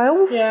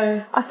 2012.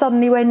 Yeah. I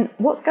suddenly went,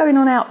 what's going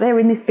on out there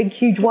in this big,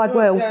 huge, wide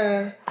world?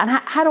 Yeah. And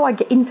how do I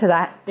get into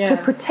that to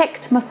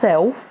protect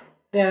myself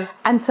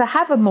and to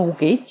have a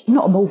mortgage,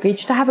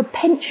 to have a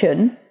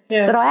pension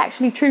that I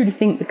actually truly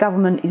think the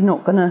government is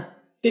not going to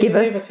give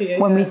us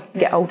when we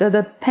get older.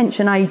 The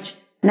pension age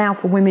now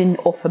for women,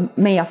 or for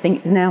me, I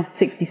think is now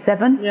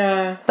 67.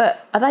 Yeah.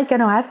 But are they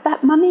going to have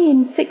that money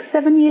in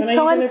 6-7 years'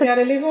 time? Are you going to be able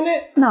to live on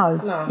it?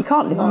 No. You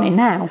can't live on it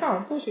now. You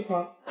can't, of course you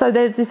can't. So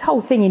there's this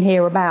whole thing in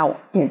here about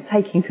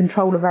taking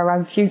control of our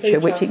own future,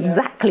 which is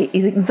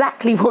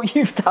exactly what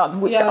you've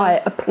done, which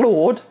I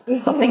applaud.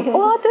 So I think,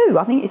 I do.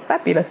 I think it's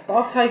fabulous.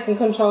 But I've taken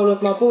control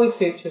of my boys'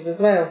 futures as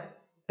well,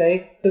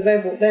 see, because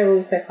they're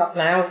all set up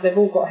now. They've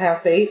all got a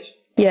house each.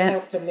 Yeah. I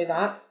helped them with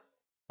that.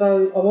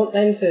 So I want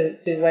them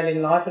to do well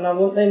in life, and I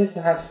want them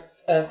to have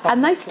fun.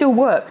 And they still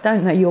work,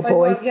 don't they, your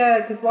boys?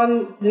 Because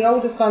the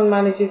older son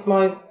manages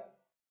my...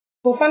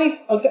 Well, funny,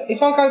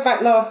 if I go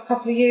back last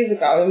couple of years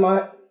ago,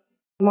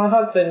 my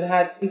husband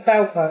had his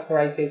bowel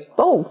perforated.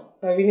 Oh.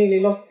 So we nearly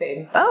lost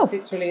him. Oh.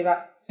 Literally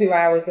that 2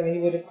 hours and he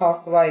would have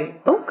passed away.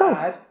 Oh, God.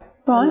 Bad.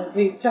 Right. And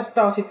we just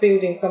started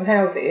building some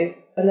houses,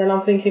 and then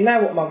I'm thinking,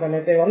 now what am I going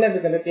to do? I'm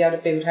never going to be able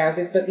to build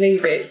houses, but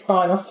leave it, it's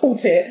fine, I'll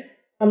sort it.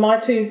 And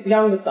my 2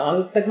 younger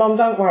sons said, Mum,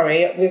 don't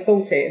worry, we'll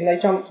sort it. And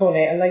they jumped on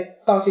it and they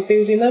started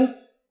building them.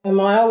 And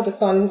my older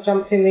son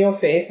jumped in the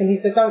office and he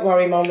said, don't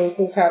worry, Mum, we'll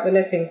sort out the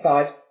letting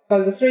side.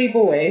 So the 3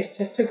 boys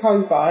just took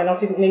over and I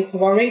didn't need to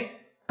worry.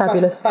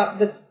 Fabulous. But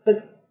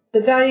the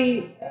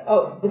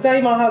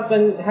day my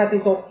husband had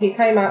he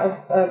came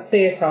out of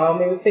theatre and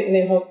we were sitting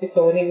in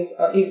hospital and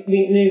we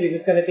knew he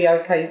was going to be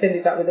okay. He's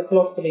ended up with a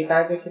colostomy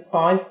bag, which is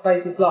fine,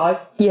 saved his life.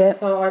 Yeah.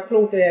 So I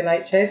applaud the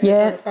NHS.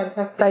 Yeah. They did a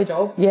fantastic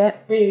job. Yeah.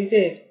 Really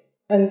did.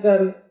 And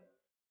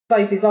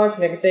saved his life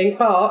and everything.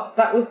 But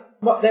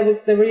there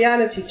was the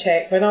reality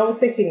check when I was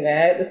sitting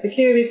there. The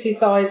security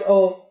side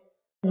of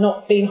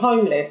not been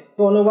homeless,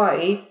 gone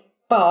away.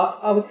 But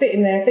I was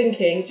sitting there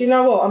thinking, do you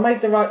know what? I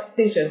made the right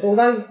decisions.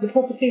 Although the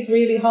property's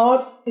really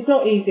hard, it's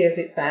not easy as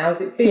it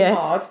sounds. It's been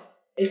hard.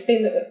 It's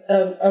been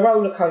a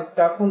roller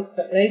coaster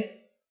constantly.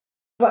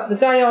 But the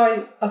day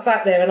I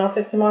sat there and I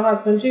said to my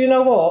husband, do you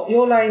know what?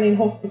 You're laying in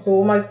hospital,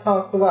 almost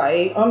passed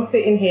away. I'm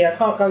sitting here, I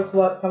can't go to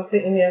work, so I'm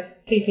sitting here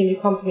keeping you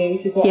company,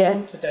 which is what I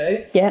want to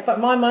do. Yeah. But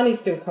my money's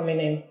still coming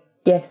in.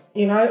 Yes.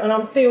 You know, and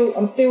I'm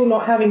still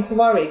not having to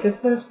worry, because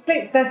for a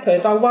split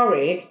second I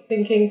worried,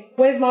 thinking,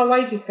 where's my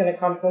wages going to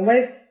come from?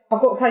 I've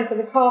got to pay for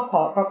the car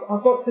park.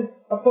 I've got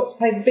to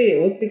pay the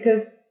bills,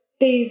 because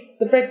he's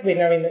the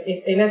breadwinner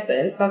in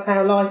essence. That's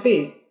how life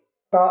is.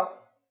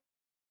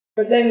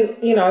 But then,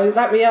 you know,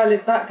 that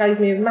gave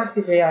me a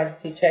massive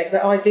reality check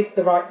that I did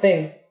the right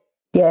thing.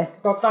 Yeah.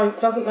 Because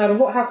doesn't matter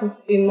what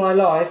happens in my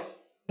life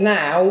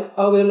now,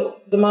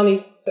 the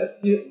money's,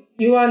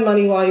 you earn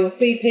money while you're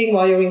sleeping,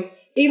 while you're in,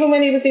 even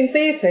when he was in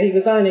theatre, he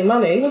was earning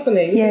money, wasn't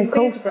he? He was in of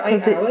course, for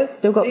 8 hours,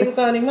 still got he was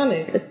earning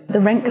money. The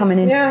rent coming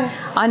in. Yeah.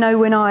 I know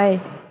when I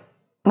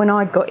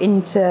got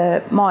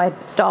into my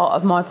start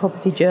of my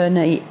property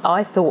journey,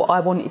 I thought I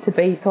wanted to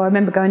be, so I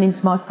remember going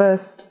into my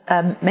first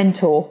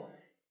mentor,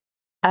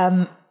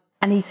 and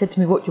he said to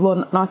me, what do you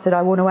want? And I said,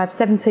 I want to have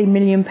 £17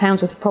 million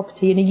worth of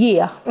property in a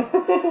year.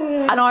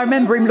 And I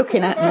remember him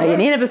looking at me,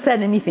 and he never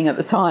said anything at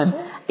the time.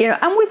 You know,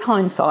 and with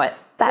hindsight,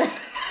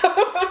 that's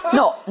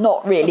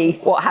not really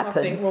what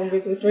happens. Nothing wrong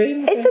with the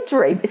dream. It's a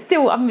dream. It's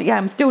still,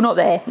 I'm still not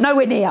there,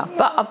 nowhere near.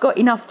 But I've got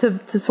enough to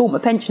sort my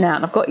pension out,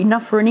 and I've got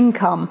enough for an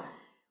income,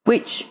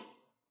 which,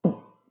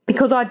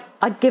 because I'd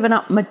given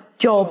up my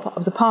job, I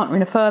was a partner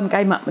in a firm,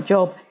 gave up my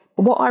job.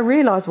 But what I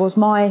realised was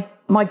my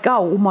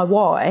goal, my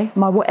why,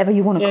 my whatever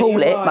you want to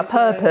call it, my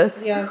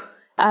purpose,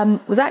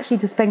 was actually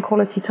to spend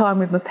quality time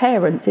with my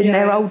parents in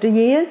their older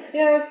years.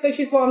 Yeah, which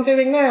is what I'm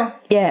doing now.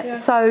 Yeah.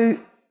 So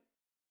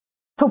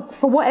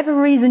for whatever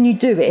reason you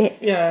do it,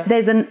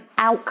 there's an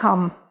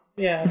outcome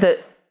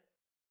that,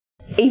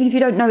 even if you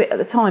don't know it at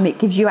the time, it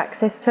gives you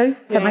access to. Does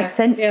that make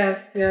sense?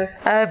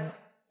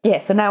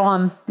 Yes. So now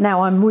I'm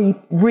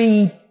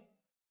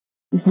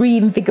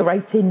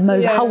reinvigorating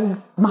my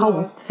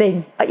whole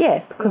thing.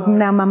 Because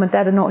now Mum and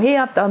Dad are not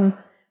here. I've done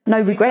no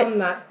regrets.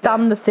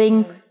 Done the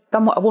thing.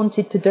 Done what I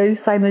wanted to do.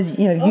 Same as you've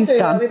done. I do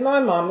that with my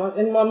mum.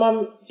 And my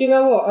mum, do you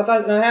know what? I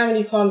don't know how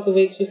many times a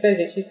week she says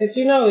it. She said,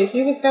 if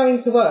you was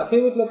going to work,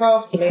 who would look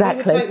after me?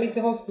 Exactly. Who would take me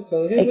to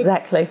hospital?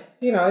 Exactly.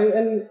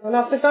 And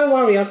I said, don't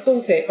worry, I'd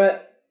sort it.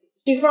 But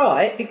she's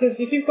right, because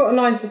if you've got a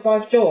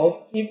 9-to-5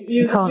 job,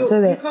 you can't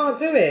do it. You can't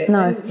do it.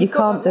 No, you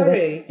can't do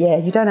it. Yeah,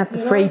 you don't have the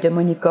freedom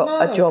when you've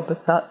got a job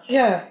as such.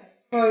 Yeah.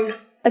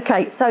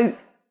 Okay, so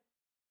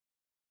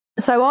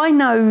I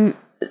know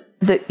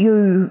that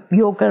you're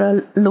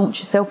going to launch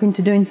yourself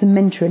into doing some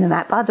mentoring and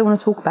that, but I don't want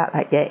to talk about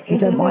that yet, if you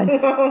don't mind.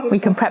 We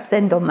can perhaps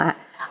end on that.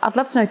 I'd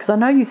love to know, because I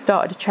know you've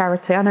started a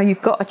charity. I know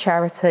you've got a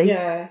charity.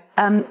 Yeah.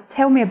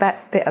 Tell me a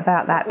bit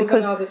about that.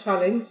 Because another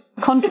challenge.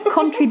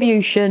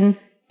 Contribution,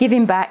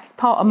 giving back, it's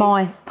part of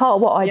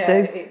what I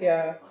do.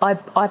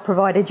 I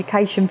provide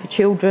education for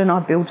children. I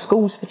build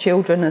schools for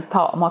children as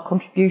part of my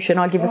contribution.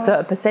 I give a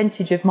certain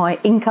percentage of my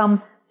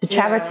income to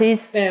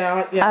charities.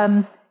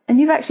 And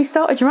you've actually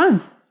started your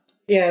own.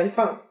 Yeah, we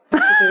can't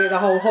have to do it the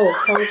whole hog,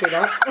 told you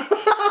that.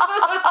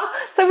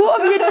 So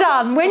what have you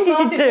done? When did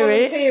you do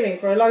it? I started volunteering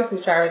for a local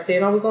charity,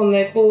 and I was on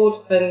their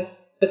board and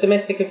the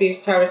domestic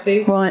abuse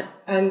charity. Right.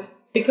 And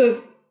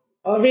because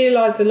I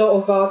realised a lot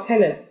of our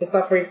tenants were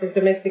suffering from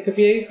domestic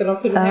abuse, and I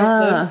couldn't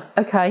help them.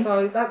 Okay.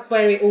 So that's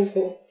where it all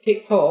sort of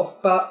kicked off,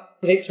 but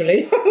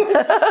literally.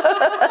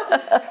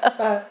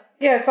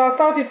 So I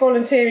started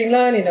volunteering,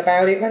 learning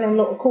about it, went on a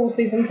lot of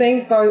courses and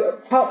things. So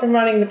apart from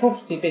running the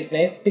property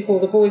business, before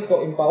the boys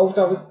got involved,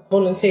 I was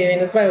volunteering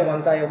as well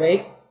 1 day a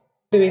week,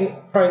 doing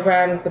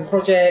programmes and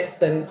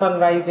projects and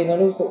fundraising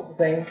and all sorts of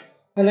things.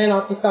 And then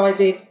I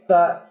decided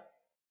that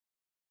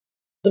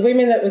the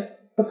women that was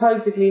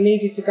supposedly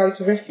needed to go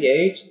to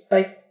refuge,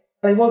 they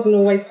wasn't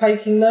always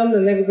taking them,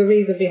 and there was a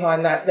reason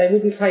behind that. They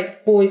wouldn't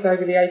take boys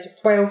over the age of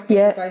 12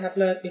 because they have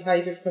learnt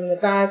behaviour from the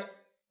dad.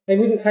 They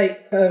wouldn't take...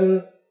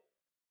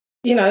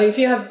 if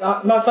you have,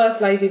 my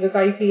first lady was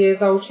 80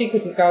 years old, she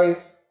couldn't go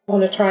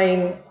on a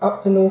train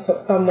up to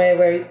Norfolk somewhere,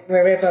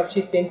 wherever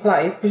she's been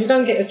placed, because you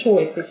don't get a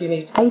choice if you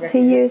need to.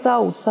 80 years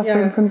old,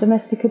 suffering from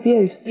domestic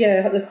abuse?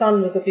 Yeah, the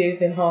son was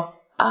abusing her.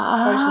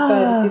 Social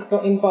services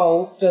got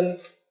involved,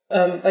 and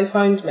they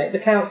phoned me, the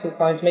council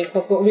phoned me, because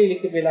I've got a really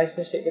good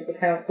relationship with the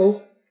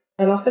council.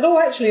 And I said,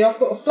 actually, I've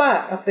got a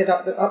flat, I said,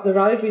 up the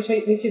road, which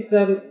is...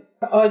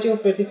 ideal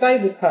for a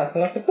disabled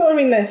person. I said, put her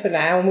in there for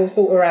now and we'll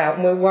sort her out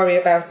and we'll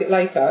worry about it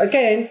later.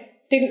 Again,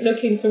 didn't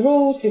look into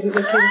rules, didn't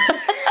look into...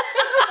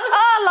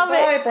 I love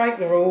it. I break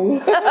the rules.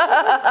 So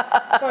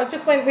I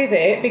just went with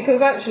it, because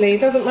actually it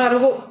doesn't matter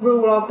what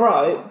rule I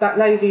broke, that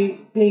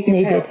lady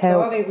needed help.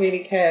 So I didn't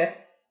really care.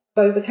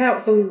 So the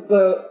council,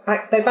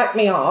 they backed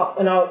me up,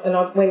 and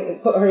I went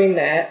and put her in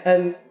there,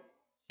 and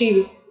she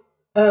was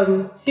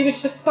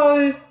just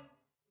so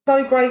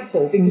so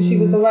grateful because she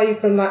was away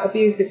from that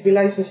abusive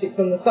relationship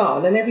from the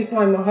son. And every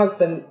time my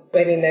husband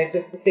went in there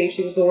just to see if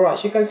she was all right,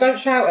 she goes, "Don't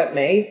shout at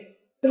me."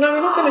 So no,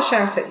 we're not going to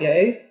shout at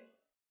you.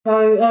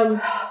 So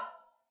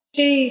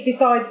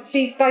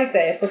she stayed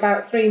there for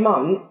about 3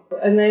 months,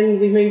 and then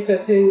we moved her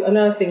to a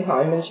nursing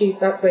home, and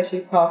that's where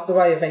she passed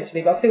away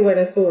eventually. But I still went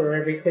and saw her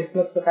every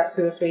Christmas for about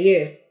 2 or 3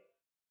 years.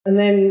 And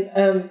then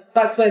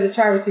that's where the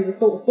charity was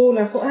sort of born.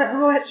 I thought,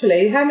 oh,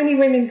 actually, how many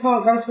women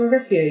can't go to a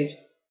refuge?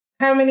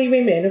 How many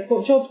women have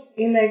got jobs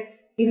in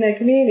their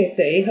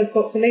community, have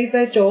got to leave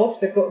their jobs,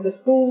 the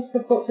schools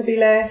have got to be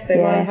left,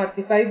 they might have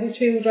disabled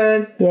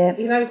children. Yeah.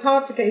 You know, it's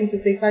hard to get into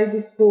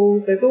disabled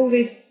schools. There's all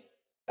these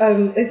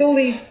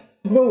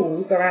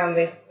rules around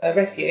this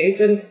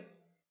refuge, and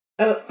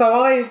so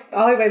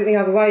I went the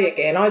other way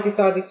again. I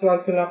decided to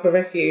open up a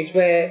refuge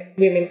where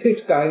women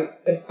could go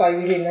and stay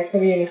within their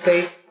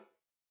community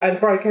and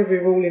break every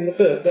rule in the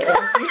book that a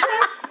refuge has.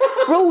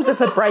 Rules are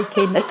for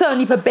breaking. They're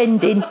certainly for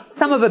bending.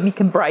 Some of them you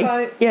can break.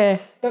 So,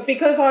 But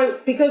because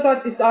I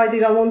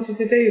decided I wanted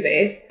to do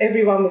this,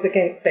 everyone was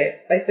against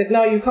it. They said,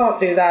 no, you can't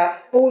do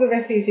that. All the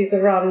refuges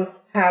are run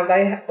how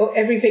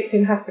every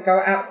victim has to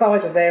go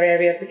outside of their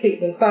area to keep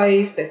them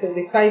safe. There's all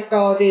this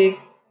safeguarding.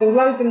 There was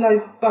loads and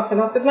loads of stuff.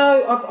 And I said,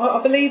 no,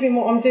 I believe in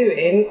what I'm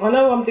doing. I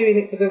know I'm doing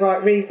it for the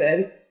right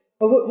reasons.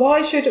 But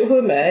why should a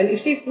woman,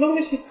 as long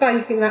as she's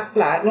safe in that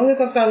flat, as long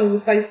as I've done all the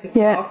safety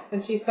stuff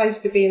and she's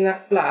safe to be in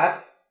that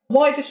flat,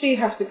 why does she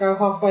have to go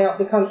halfway up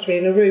the country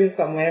in a room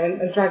somewhere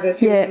and drag her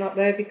children up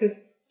there? Because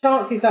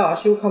chances are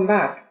she'll come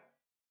back.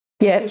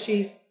 Yeah. Because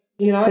she's,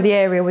 you know. To the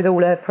area with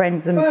all her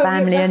friends and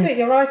family. That's it.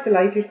 You're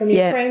isolated from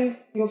your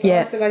friends. You're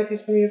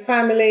isolated from your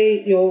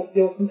family.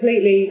 You're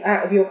completely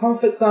out of your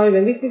comfort zone.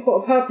 And this is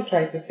what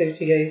perpetrators do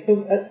to you.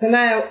 So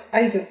now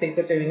agencies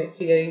are doing it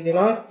to you, you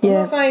know. I'm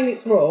not saying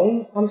it's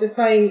wrong. I'm just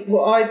saying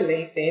what I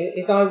believed in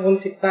is I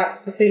wanted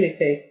that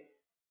facility.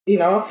 You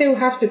know, I still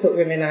have to put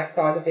women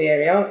outside of the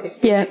area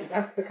if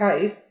that's the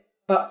case,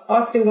 but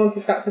I still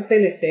wanted that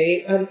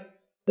facility. And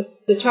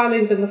the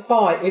challenge and the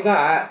fight with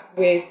that,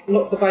 with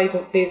lots of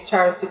agencies,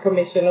 charity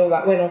commission, all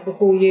that, went on for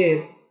 4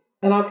 years.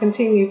 And I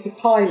continued to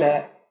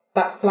pilot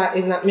that flat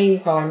in that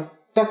meantime,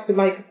 just to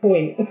make a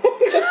point,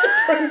 just to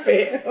prove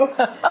it.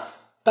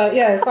 But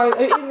yeah, so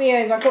in the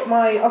end, I got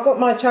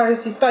my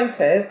charity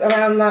status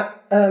around that,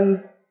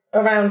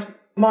 around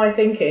my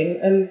thinking,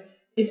 and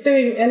it's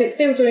doing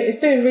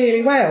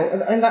really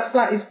well, and that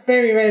flat is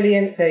very rarely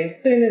empty.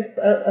 As soon as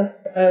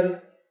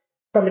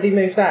somebody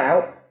moves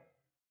out,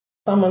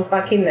 someone's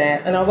back in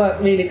there, and I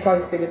work really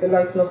closely with the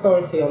local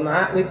authority on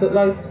that. We put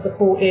loads of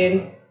support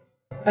in,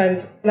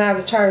 and now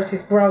the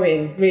charity's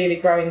really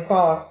growing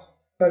fast.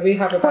 So we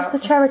have about... What's the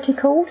charity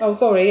called? Oh,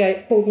 sorry, yeah,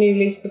 it's called New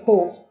Leaf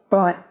Support.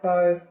 Right.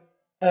 So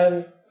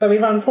we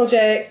run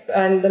projects,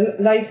 and the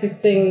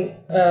latest thing...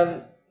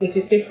 which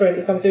is different,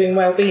 is I'm doing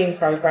wellbeing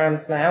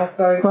programs now.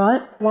 So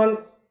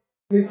once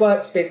we've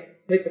worked with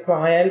the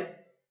client,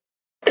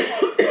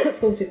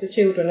 sorted the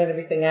children and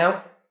everything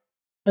out,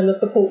 and the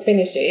support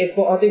finishes,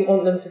 what I didn't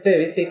want them to do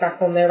is be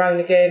back on their own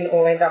again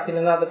or end up in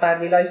another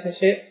bad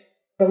relationship.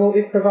 So what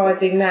we're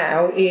providing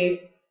now is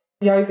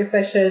yoga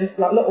sessions,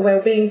 like a lot of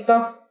wellbeing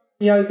stuff,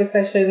 yoga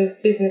sessions,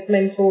 business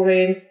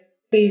mentoring,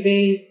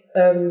 CVs.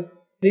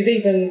 We've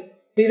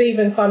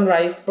even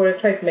fundraised for a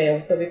treadmill.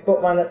 So we've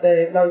got one at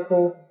the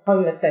local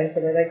homeless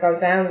centre where they go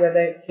down, where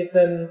they give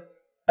them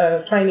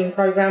a training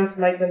programme to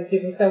make them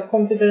give them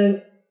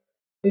self-confidence.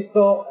 We've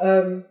got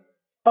the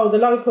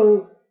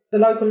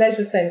local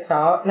leisure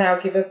centre now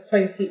give us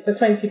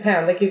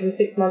 £20. They give them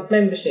 6 months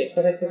membership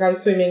so they can go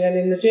swimming and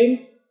in the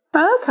gym.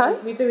 Oh, okay.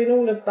 So we're doing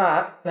all of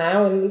that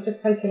now, and we're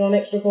just taking on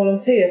extra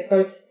volunteers.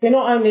 So we're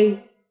not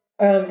only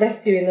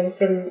rescuing them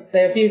from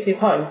their abusive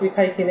homes, we're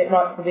taking it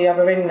right to the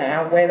other end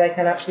now, where they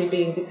can actually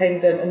be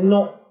independent and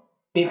not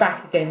be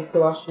back again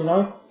to us, you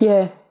know.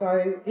 Yeah.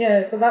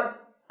 So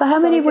that's... So how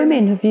many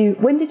women have you...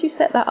 When did you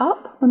set that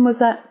up? When was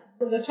that?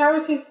 Well, the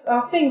charity's,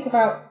 I think,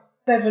 about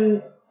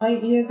 7,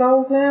 8 years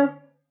old now.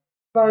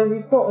 So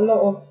we've got a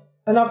lot of...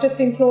 And I've just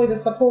employed a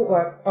support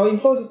worker. I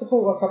employed a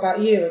support worker about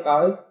a year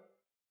ago.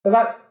 So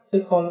that's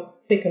took on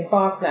thick and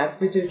fast now, because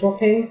we do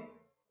drop-ins.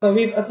 So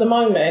at the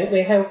moment,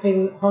 we're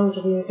helping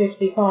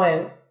 150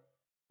 clients.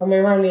 And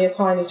we're only a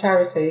tiny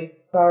charity.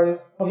 And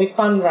we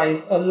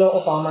fundraise a lot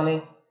of our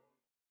money.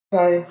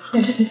 So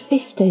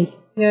 150?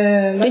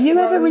 Yeah. Did you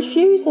ever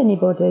refuse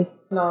anybody?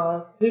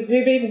 No. We've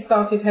even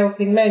started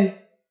helping men.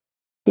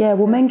 Yeah,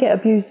 well, men get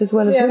abused as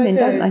well as women,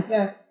 don't they?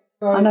 Yeah.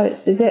 So I know,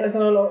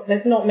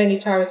 there's not many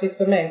charities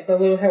for men, so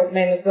we'll help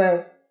men as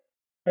well.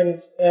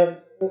 And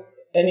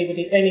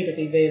anybody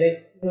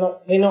really.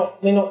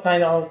 We're not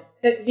saying,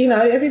 you know,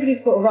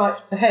 everybody's got a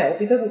right to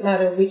help. It doesn't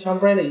matter which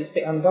umbrella you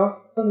fit under.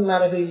 It doesn't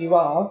matter who you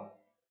are.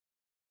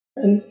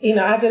 And, you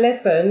know,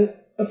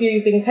 adolescents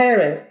abusing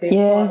parents is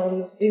quite on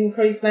the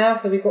increase now,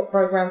 so we've got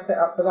programs set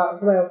up for that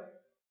as well.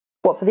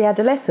 What, for the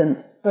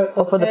adolescents?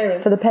 For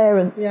the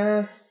parents?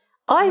 Yeah.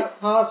 That's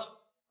hard.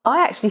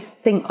 I actually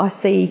think I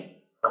see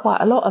quite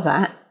a lot of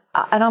that,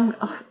 and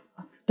I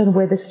don't know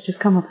where this has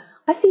just come from.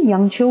 I see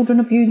young children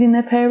abusing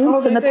their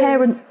parents, Oh, and the they do.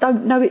 parents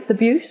don't know it's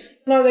abuse.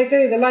 No, they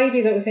do. The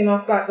lady that was in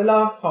our flat the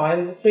last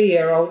time, the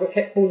 3-year-old, that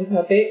kept calling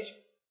her bitch.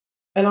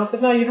 And I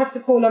said, no, you have to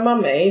call her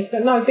mummy.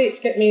 But no,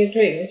 bitch, get me a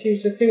drink. And she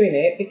was just doing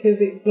it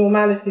because it's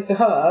normality to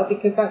her,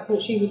 because that's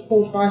what she was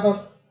called by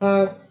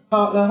her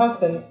partner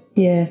husband.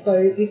 Yeah. So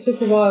it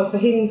took a while for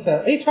him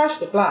to... He trashed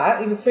the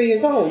flat. He was 3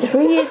 years old.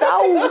 3 years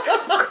old.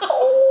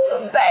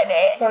 Oh,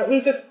 Bennett. But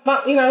we just...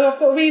 But, you know,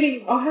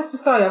 I have to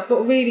say, I've got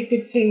a really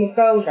good team of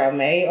girls around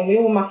me, and we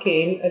all muck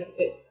in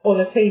on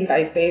a team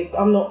basis.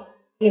 I'm not...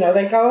 You know,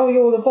 they go, oh,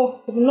 you're the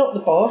boss. I said, I'm not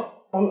the boss.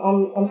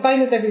 I'm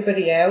same as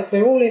everybody else.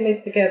 We're all in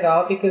this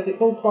together because it's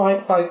all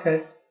client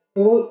focused.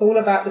 It's all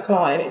about the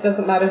client. It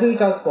doesn't matter who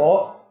does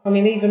what. I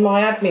mean, even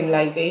my admin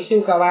lady,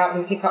 she'll go out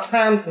and pick up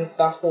pans and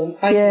stuff or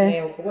baby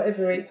milk or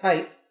whatever it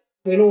takes.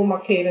 We'll all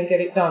muck in and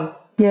get it done.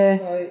 Yeah.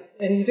 So,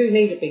 and you do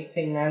need a big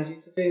team around you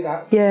to do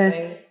that.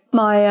 Yeah.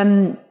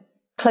 My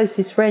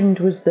closest friend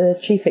was the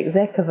chief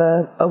exec of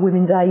a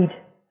women's aid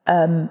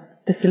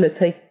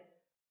facility.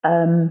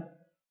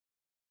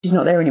 She's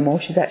not there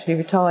anymore. She's actually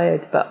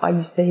retired. But I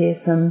used to hear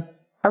stories.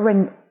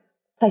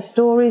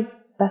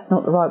 That's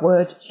not the right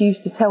word. She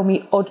used to tell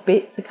me odd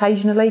bits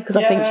occasionally because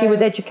I think she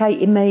was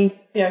educating me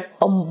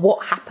on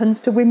what happens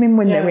to women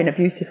when they're in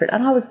abusive.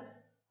 And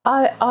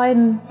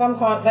I'm.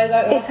 Sometimes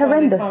it's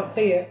horrendous. They can't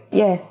see it.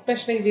 Yeah.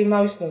 Especially the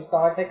emotional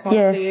side, they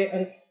can't see it,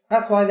 and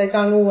that's why they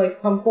don't always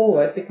come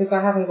forward because they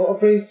haven't got a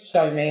bruise to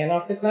show me. And I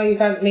said, no, you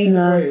don't need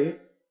a bruise.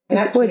 And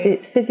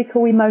it's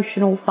physical,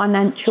 emotional,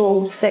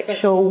 financial,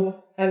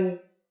 sexual, and.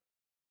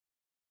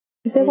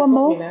 Is there one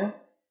more?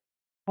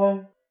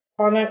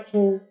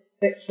 Financial,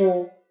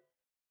 sexual,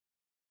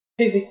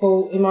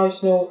 physical,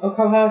 emotional, and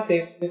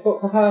coercive. We've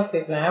got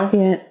coercive now.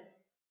 Yeah.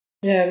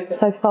 Yeah.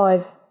 So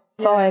five,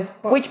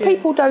 which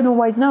people don't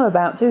always know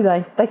about, do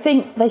they? They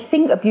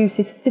think abuse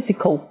is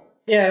physical.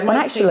 Yeah. When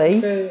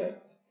actually, do.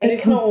 And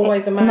it's not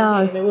always a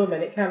man beating a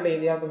woman. It can be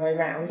the other way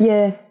round.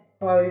 Yeah.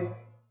 So.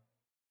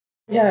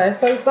 Yeah.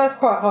 So that's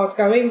quite hard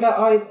going, but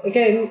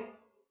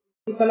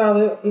it was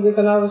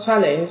another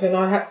challenge, and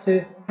I had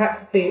to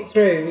see it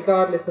through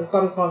regardless. And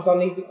sometimes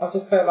I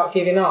just felt like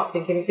giving up,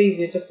 thinking it's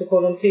easier just to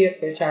volunteer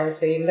for a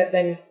charity and let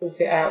them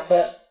sort it out.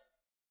 But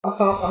I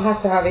can't. I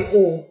have to have it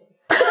all.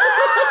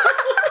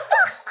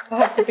 I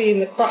have to be in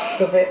the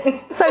crux of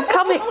it. So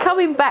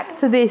coming back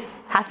to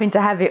this, having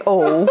to have it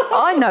all,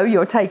 I know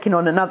you're taking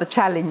on another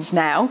challenge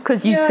now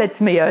because you said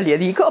to me earlier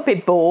that you got a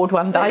bit bored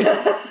one day,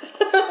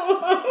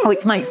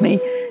 which makes me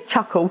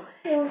chuckle.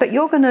 But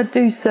you're going to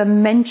do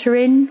some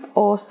mentoring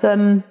or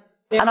some...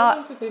 Yeah, I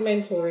want to do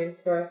mentoring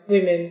for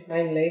women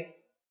mainly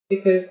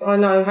because I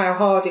know how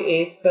hard it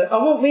is, but I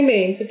want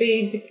women to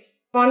be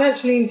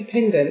financially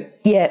independent.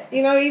 Yeah.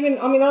 You know,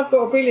 I've got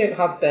a brilliant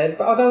husband,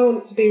 but I don't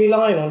want to be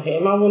relying on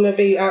him. I want to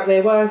be out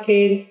there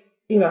working,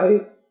 you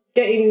know,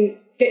 getting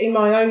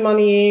my own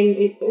money in.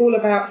 It's all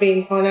about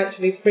being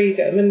financially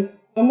freedom.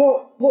 And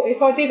what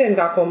if I did end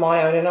up on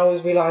my own and I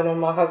was relying on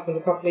my husband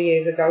a couple of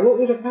years ago? What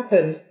would have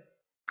happened?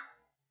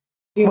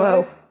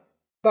 So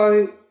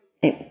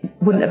it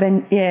wouldn't have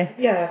been,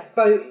 Yeah,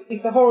 so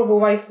it's a horrible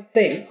way to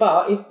think,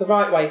 but it's the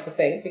right way to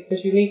think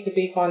because you need to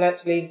be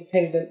financially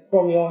independent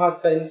from your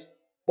husband,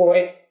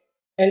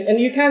 and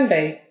you can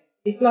be.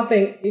 It's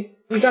nothing. You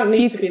don't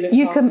need to be looked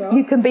after.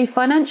 You can be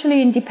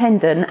financially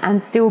independent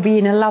and still be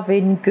in a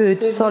loving,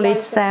 good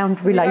solid,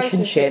 sound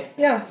relationship.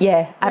 Yeah.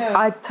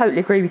 I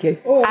totally agree with you.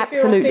 Or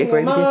Absolutely if you're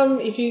a agree with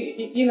mum, if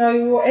you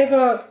know,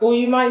 whatever, or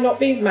you might not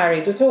be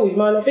married at all. You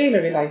might not be in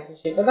a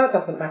relationship, but that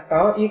doesn't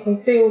matter. You can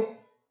still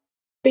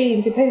be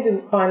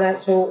independent,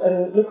 financial,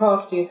 and look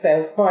after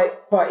yourself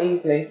quite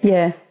easily.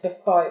 Yeah.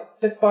 Just by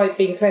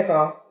being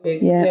clever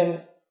with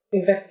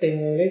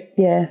investing, really.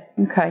 Yeah.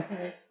 Okay.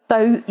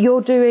 So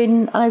you're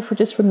doing, I know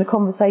from the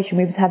conversation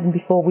we were having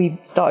before we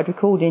started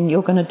recording,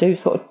 you're going to do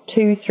sort of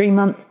 2-3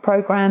 month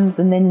programs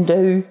and then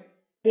do...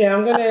 Yeah,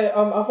 I'm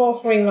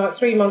offering like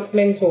 3 months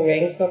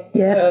mentoring. So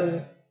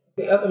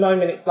at the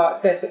moment it's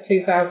like set at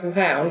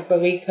 £2,000, so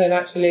we can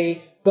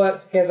actually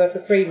work together for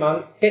 3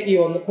 months, get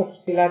you on the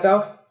property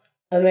ladder,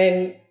 and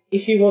then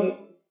if you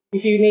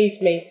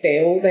need me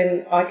still,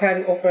 then I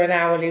can offer an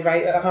hourly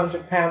rate at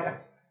 £100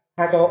 ad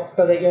hoc,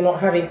 so that you're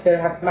not having to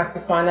have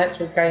massive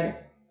financial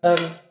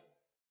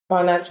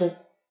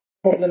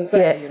problems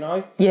there, you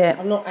know. Yeah.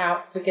 I'm not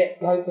out to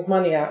get loads of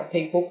money out of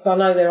people because I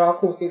know there are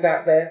courses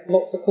out there,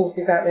 lots of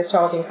courses out there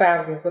charging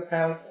thousands of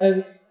pounds.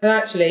 And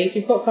actually, if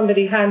you've got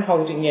somebody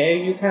hand-holding you,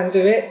 you can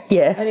do it.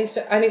 Yeah. And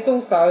it's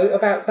also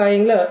about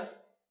saying, look,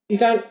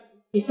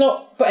 it's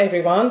not for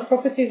everyone.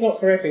 Property is not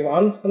for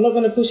everyone, so I'm not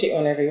going to push it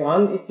on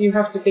everyone. You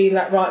have to be in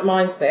that right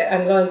mindset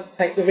and learn to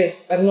take the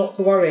risk and not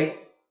to worry.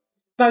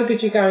 It's no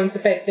good you going to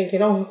bed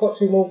thinking, oh, I've got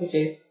 2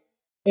 mortgages.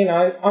 You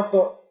know,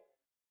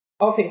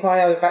 I think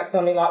I owe about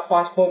something like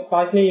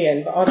 5.5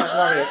 million, but I don't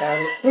worry about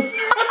it.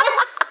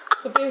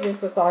 It's a building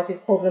society's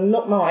problem,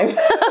 not mine.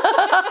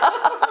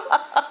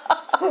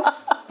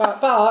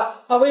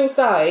 but I will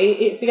say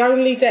it's the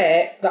only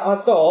debt that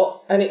I've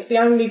got, and it's the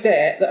only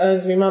debt that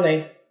earns me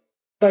money.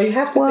 So you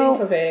have to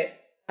think of it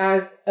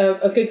as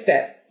a good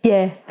debt.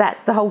 Yeah,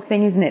 that's the whole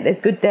thing, isn't it? There's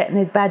good debt and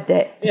there's bad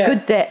debt. Yeah.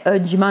 Good debt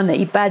earns you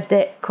money, bad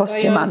debt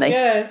costs you money.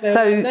 Yeah, they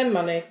earn them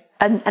money.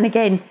 And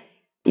again,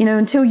 you know,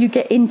 until you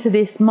get into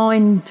this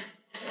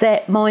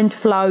mindset, mind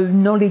flow,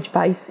 knowledge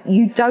base,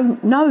 you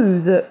don't know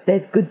that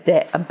there's good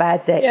debt and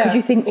bad debt because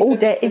you think all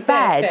debt is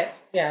bad. Debt.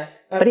 Yeah,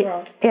 that's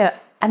right. Yeah,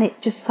 and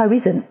it just so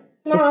isn't.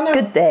 No, it's I know.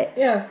 good debt.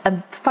 Yeah.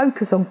 And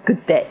focus on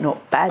good debt,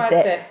 not bad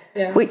debt. Debt,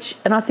 yeah.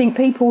 And I think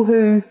people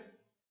who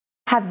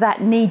have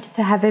that need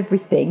to have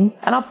everything,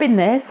 and I've been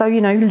there, so, you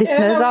know,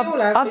 listeners,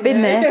 I've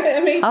been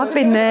there. I've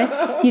been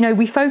there. You know,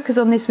 we focus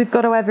on this, we've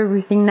got to have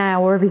everything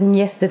now or everything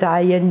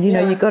yesterday, and, you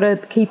know, you've got to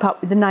keep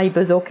up with the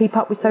neighbours or keep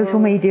up with social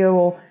media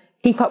or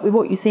keep up with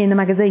what you see in the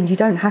magazines. You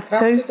don't have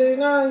to.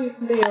 No, you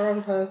can be your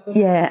own person.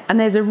 Yeah, and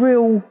there's a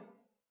real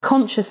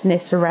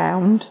consciousness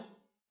around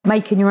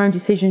making your own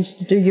decisions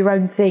to do your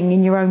own thing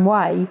in your own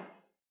way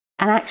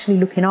and actually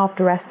looking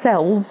after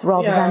ourselves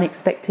rather than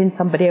expecting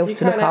somebody else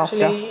to look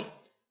after.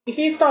 If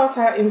you start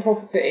out in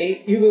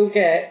property, you will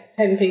get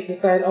 10 people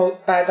saying, oh, it's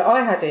bad that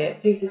I had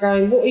it. People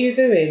going, what are you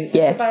doing? It's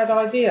a bad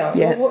idea.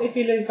 Yeah. What if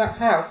you lose that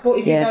house? What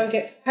if you don't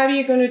get... How are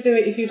you going to do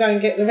it if you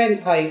don't get the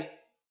rent paid?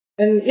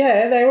 And,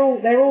 yeah,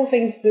 they're all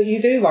things that you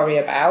do worry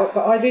about,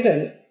 but I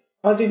didn't.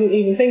 I didn't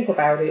even think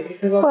about it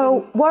because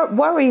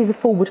worry is a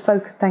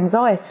forward-focused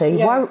anxiety.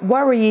 Yeah.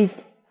 Worry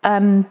is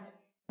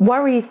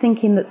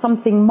thinking that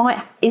something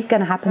is going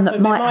to happen that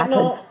might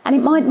happen, and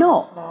it might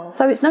not. No.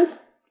 So it's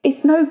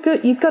no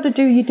good. You've got to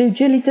do your due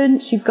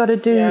diligence. You've got to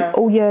do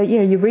all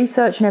your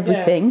research and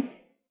everything,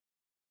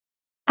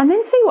 and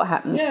then see what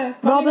happens,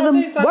 rather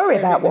than worry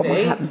about what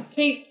might happen.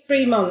 Keep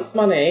 3 months'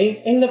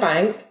 money in the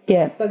bank,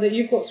 so that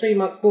you've got 3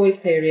 month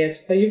void period.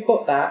 So you've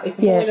got that. If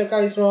the boiler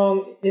goes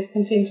wrong, there's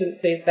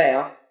contingencies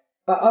there.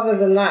 But other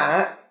than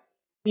that,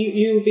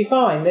 you'll be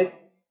fine. The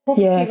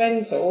property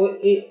rental,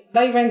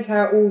 they rent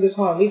out all the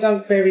time. We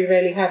don't very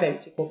rarely have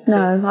empty properties.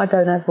 No, I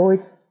don't have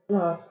voids.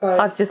 No, so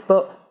I've just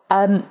bought.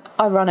 I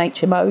run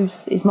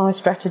HMOs is my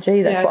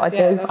strategy. That's what I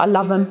do. I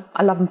love them.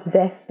 I love them to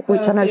death,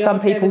 which I know some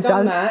people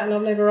don't. That, and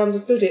I've never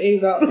understood it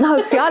either.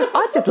 No, see,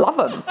 I just love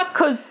them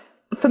because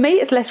for me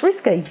it's less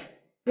risky.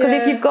 Because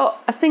if you've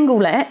got a single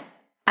let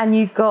and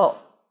you've got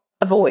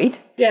a void,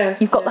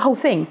 you've got the whole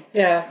thing.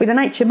 Yeah. With an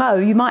HMO,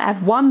 you might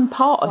have one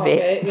part of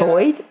it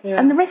void,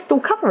 and the rest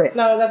will cover it.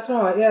 No, that's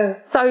right. Yeah.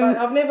 So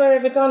I've never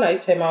ever done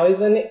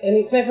HMOs, and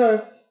it's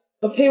never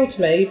appealed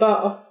to me,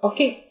 but I'll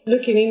keep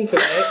looking into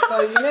it.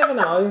 So you never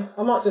know.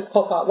 I might just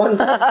pop up one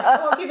day.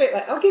 I'll give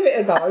it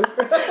a go.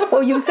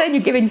 Well, you were saying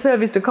you're giving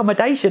serviced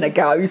accommodation a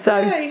go, so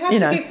you have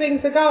to give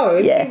things a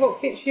go. See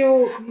what fits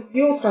your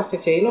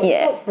strategy.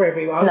 Not for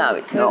everyone. No,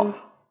 it's not.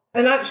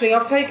 And actually,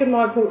 I've taken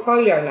my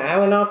portfolio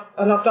now, and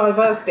I've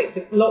diversified it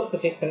to lots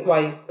of different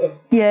ways of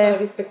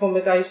serviced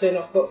accommodation.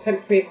 I've got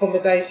temporary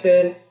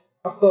accommodation.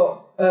 I've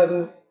got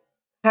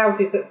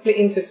houses that split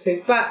into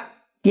 2 flats.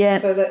 Yeah.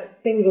 So that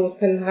singles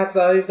can have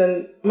those,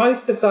 and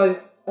most of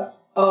those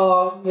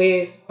are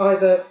with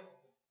either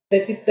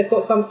they've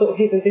got some sort of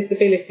hidden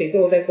disabilities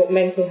or they've got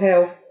mental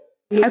health.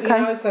 You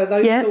know, so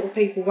those sort of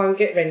people won't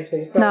get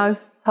rentals. So no,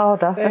 it's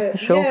harder, that's for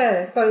sure.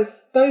 Yeah, so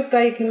those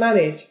they can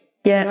manage.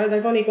 Yeah. You know,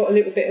 they've only got a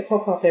little bit of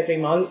top up every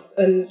month,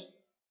 and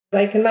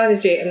they can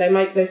manage it, and they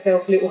make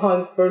themselves little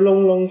homes for a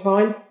long, long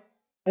time.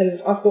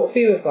 And I've got a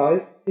few of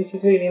those, which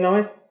is really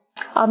nice.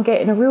 I'm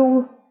getting a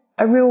real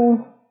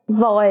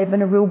vibe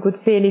and a real good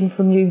feeling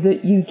from you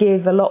that you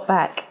give a lot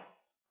back.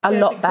 A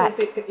lot back.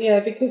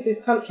 Because this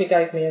country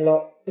gave me a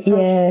lot. The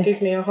country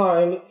gave me a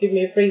home, give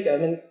me a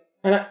freedom,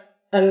 and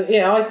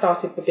I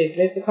started the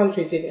business. The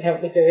country didn't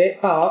help me do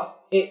it, but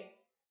I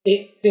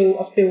still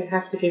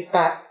have to give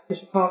back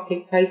because you can't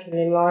keep taking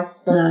in life.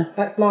 So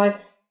that's my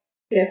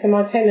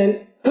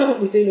tenants.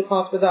 We do look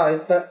after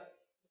those, but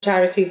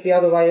charity's the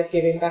other way of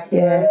giving back.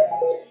 Yeah.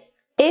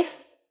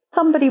 If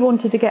somebody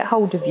wanted to get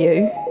hold of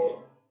you,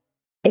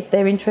 if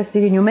they're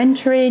interested in your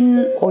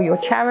mentoring or your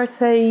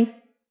charity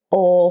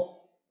or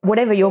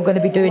whatever you're going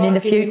to be doing in the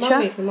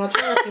future, for my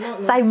charity,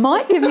 they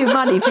might give you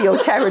money for your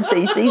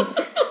charity. See,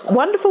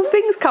 wonderful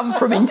things come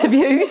from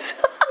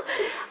interviews.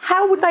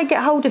 How would they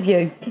get hold of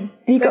you?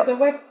 There's a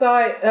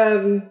website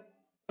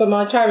for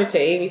my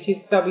charity, which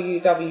is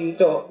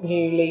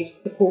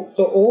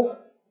www.newleafsupport.org.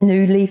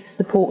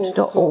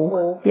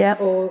 Newleafsupport.org. Yeah.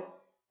 Or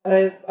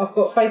I've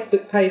got a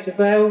Facebook page as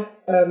well.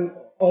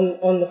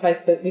 On the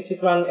Facebook, which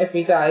is run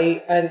every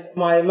day, and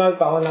my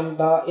mobile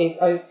number is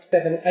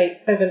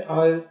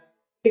 07870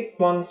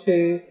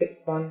 612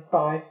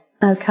 615.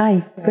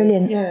 Okay,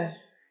 brilliant. Yeah.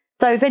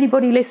 So if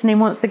anybody listening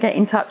wants to get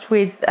in touch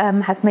with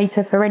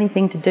Hasmita for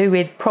anything to do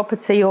with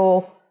property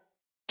or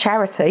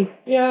charity,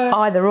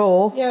 either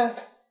or,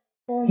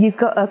 you've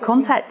got her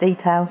contact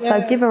details. So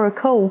give her a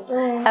call.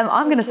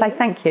 I'm going to say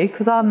thank you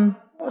because I'm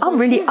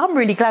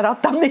really glad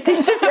I've done this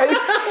interview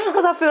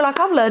because I feel like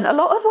I've learned a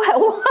lot as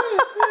well.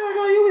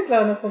 You always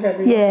learn from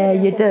everyone. Yeah,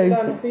 you do.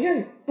 Learn for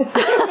you.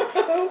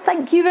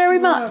 Thank you very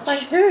much.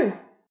 Thank you.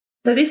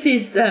 So this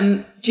is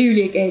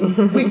Julie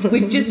again.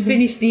 We've just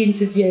finished the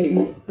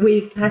interview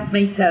with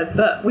Hasmita,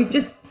 but we've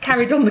just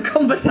carried on the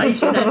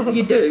conversation as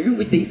you do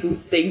with these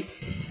sorts of things.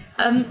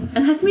 And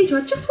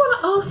Hasmita, I just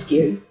want to ask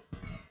you,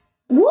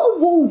 what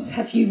awards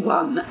have you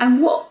won,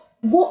 and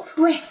what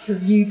press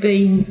have you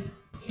been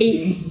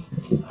in?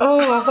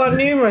 Oh, I've won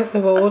numerous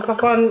awards.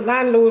 I've won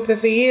Landlord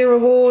of the Year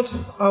award.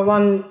 I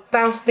won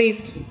South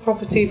East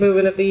Property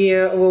Woman of the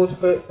Year award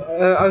for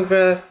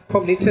over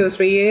probably 2 or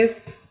 3 years.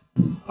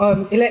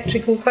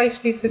 Electrical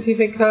Safety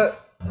Certificate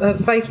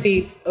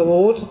Safety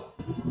Award.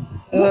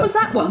 What was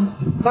that one?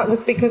 That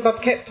was because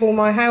I'd kept all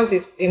my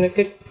houses in a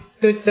good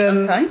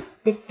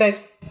stead.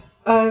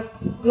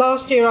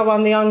 Last year I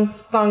won the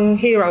Unsung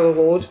Hero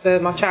Award for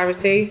my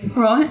charity.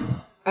 Right.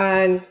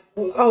 And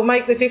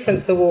Make the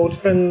Difference Award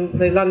from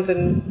the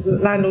London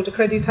Landlord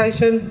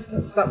Accreditation.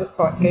 That was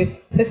quite good.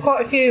 There's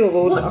quite a few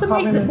awards.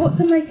 What's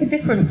the Make a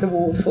Difference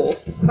Award for?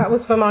 That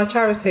was for my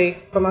charity,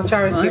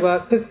 Right.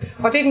 work. Because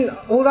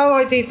although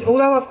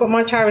I've got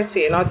my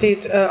charity and I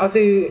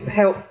do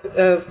help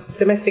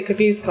domestic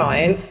abuse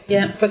clients.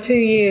 Yeah. For 2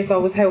 years I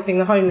was helping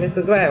the homeless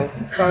as well.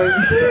 So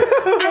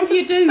as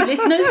you do,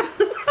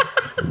 listeners.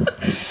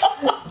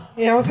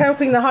 Yeah, I was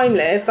helping the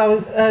homeless. I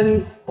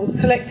was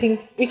collecting,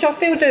 which I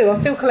still do. I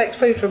still collect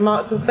food from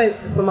Marks and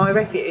Spencer's for my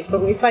refuge.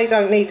 But if they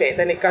don't need it,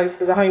 then it goes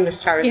to the homeless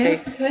charity.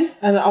 Yeah, okay.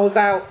 And I was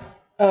out,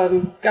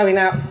 going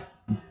out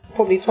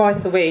probably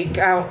twice a week,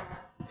 out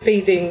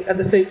feeding at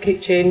the soup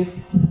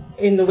kitchen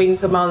in the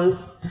winter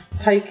months,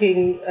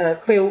 taking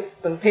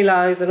quilts and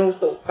pillows and all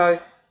sorts. And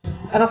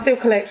I still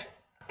collect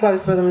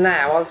clothes for them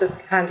now. I'll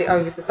just hand it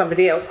over to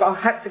somebody else. But I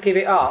had to give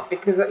it up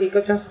because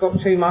it just got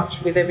too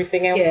much with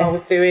everything else I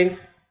was doing.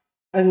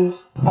 And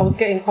I was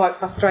getting quite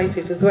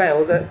frustrated as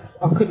well that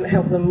I couldn't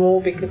help them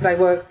more because they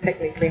were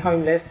technically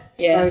homeless.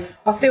 Yeah. So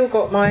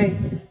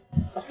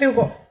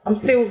I'm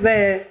still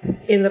there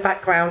in the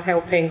background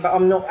helping, but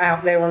I'm not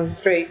out there on the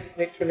streets,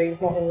 literally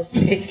not in the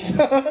streets.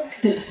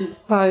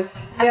 So,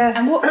 yeah.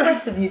 And what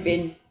press have you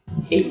been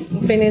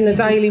in? Been in the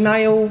Daily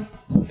Mail,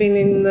 been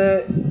in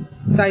the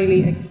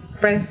Daily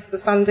Express, the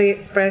Sunday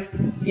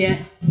Express. Yeah.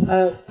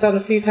 Done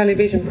a few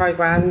television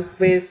programmes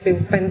with Phil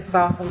Spencer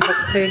on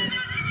property,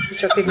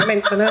 which I didn't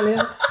mention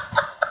earlier.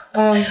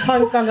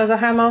 Homes Under the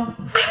Hammer.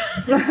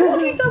 What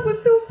have you done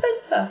with Phil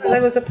Spencer?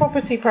 There was a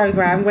property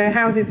programme where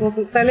houses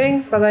wasn't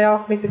selling, so they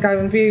asked me to go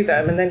and view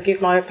them and then give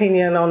my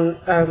opinion on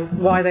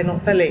why they're not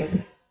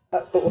selling,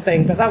 that sort of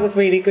thing. But that was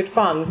really good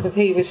fun because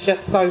he was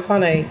just so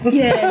funny.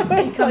 Yeah,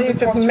 so he was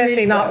just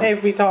messing up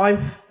every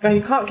time. Going,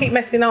 you can't keep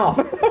messing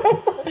up.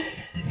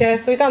 Yeah,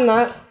 so we've done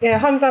that. Yeah,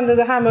 Homes Under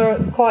the Hammer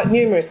quite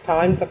numerous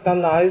times. I've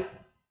done those.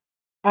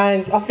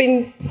 And I've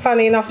been,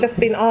 funny enough, just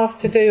been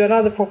asked to do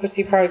another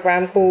property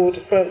programme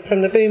called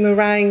From the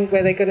Boomerang,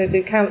 where they're going to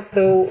do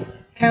council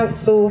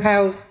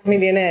house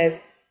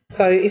millionaires.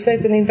 So if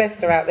there's an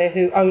investor out there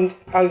who owns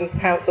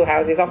council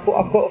houses, I've got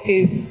a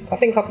few. I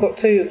think I've got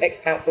 2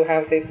 ex-council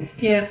houses.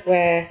 Yeah.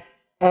 Where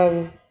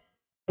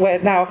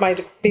now I've made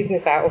a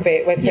business out of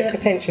it, where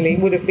potentially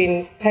would have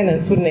been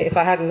tenants, wouldn't it, if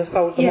I hadn't have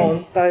sold them on.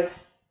 So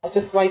I'm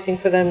just waiting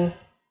for them.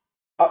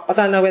 I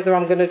don't know whether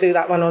I'm going to do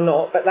that one or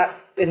not, but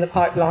that's in the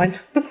pipeline.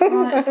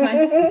 Right,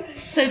 okay.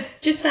 So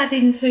just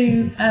adding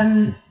to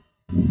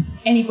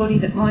anybody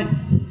that might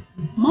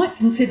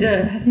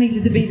consider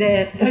Hasmita to be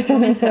their coach or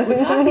mentor,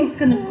 which I think is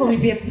going to probably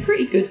be a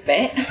pretty good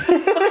bet,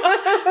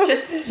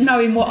 just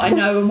knowing what I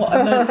know and what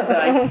I've learned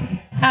today.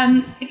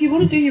 If you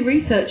want to do your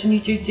research and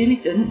your due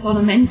diligence on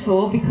a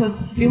mentor,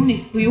 because to be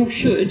honest, we all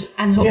should,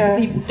 and lots of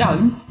people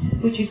don't,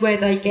 which is where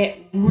they get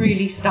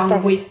really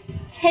stung with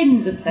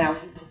tens of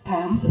thousands of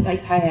pounds that they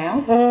pay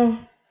out.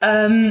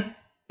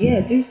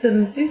 Do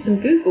some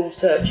Google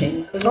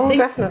searching.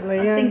 Definitely,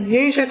 yeah.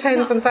 Use your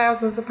tens and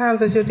thousands of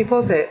pounds as your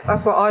deposit.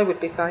 That's what I would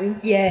be saying.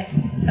 Yeah,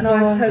 and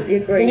I totally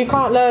agree. And you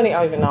can't learn it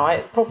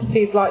overnight.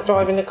 Property's like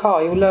driving a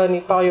car. You'll learn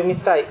it by your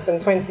mistakes. And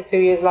 22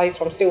 years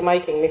later, I'm still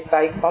making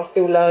mistakes, but I'm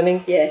still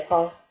learning.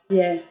 Yeah,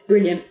 yeah,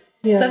 brilliant.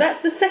 Yeah. So that's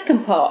the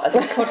second part of the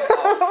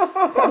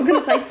podcast. So I'm going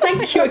to say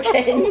thank you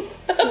again.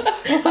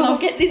 And I'll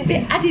get this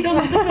bit added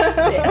on to the first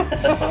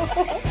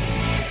bit.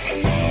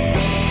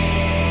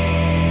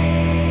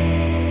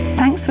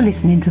 Thanks for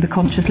listening to the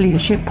Conscious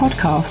Leadership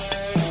Podcast.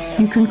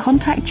 You can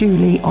contact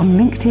Julie on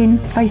LinkedIn,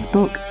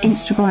 Facebook,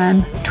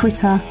 Instagram,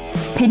 Twitter,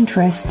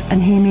 Pinterest,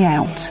 and hear me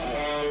out.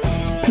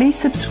 Please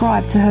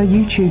subscribe to her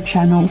YouTube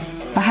channel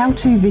for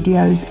how-to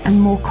videos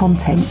and more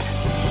content.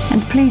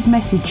 And please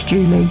message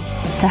Julie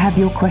to have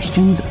your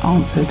questions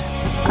answered.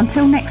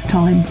 Until next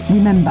time,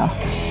 remember,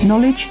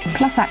 knowledge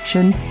plus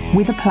action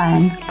with a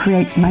plan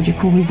creates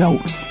magical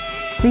results.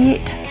 See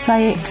it,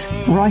 say it,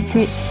 write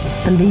it,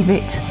 believe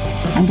it,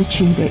 and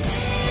achieve it.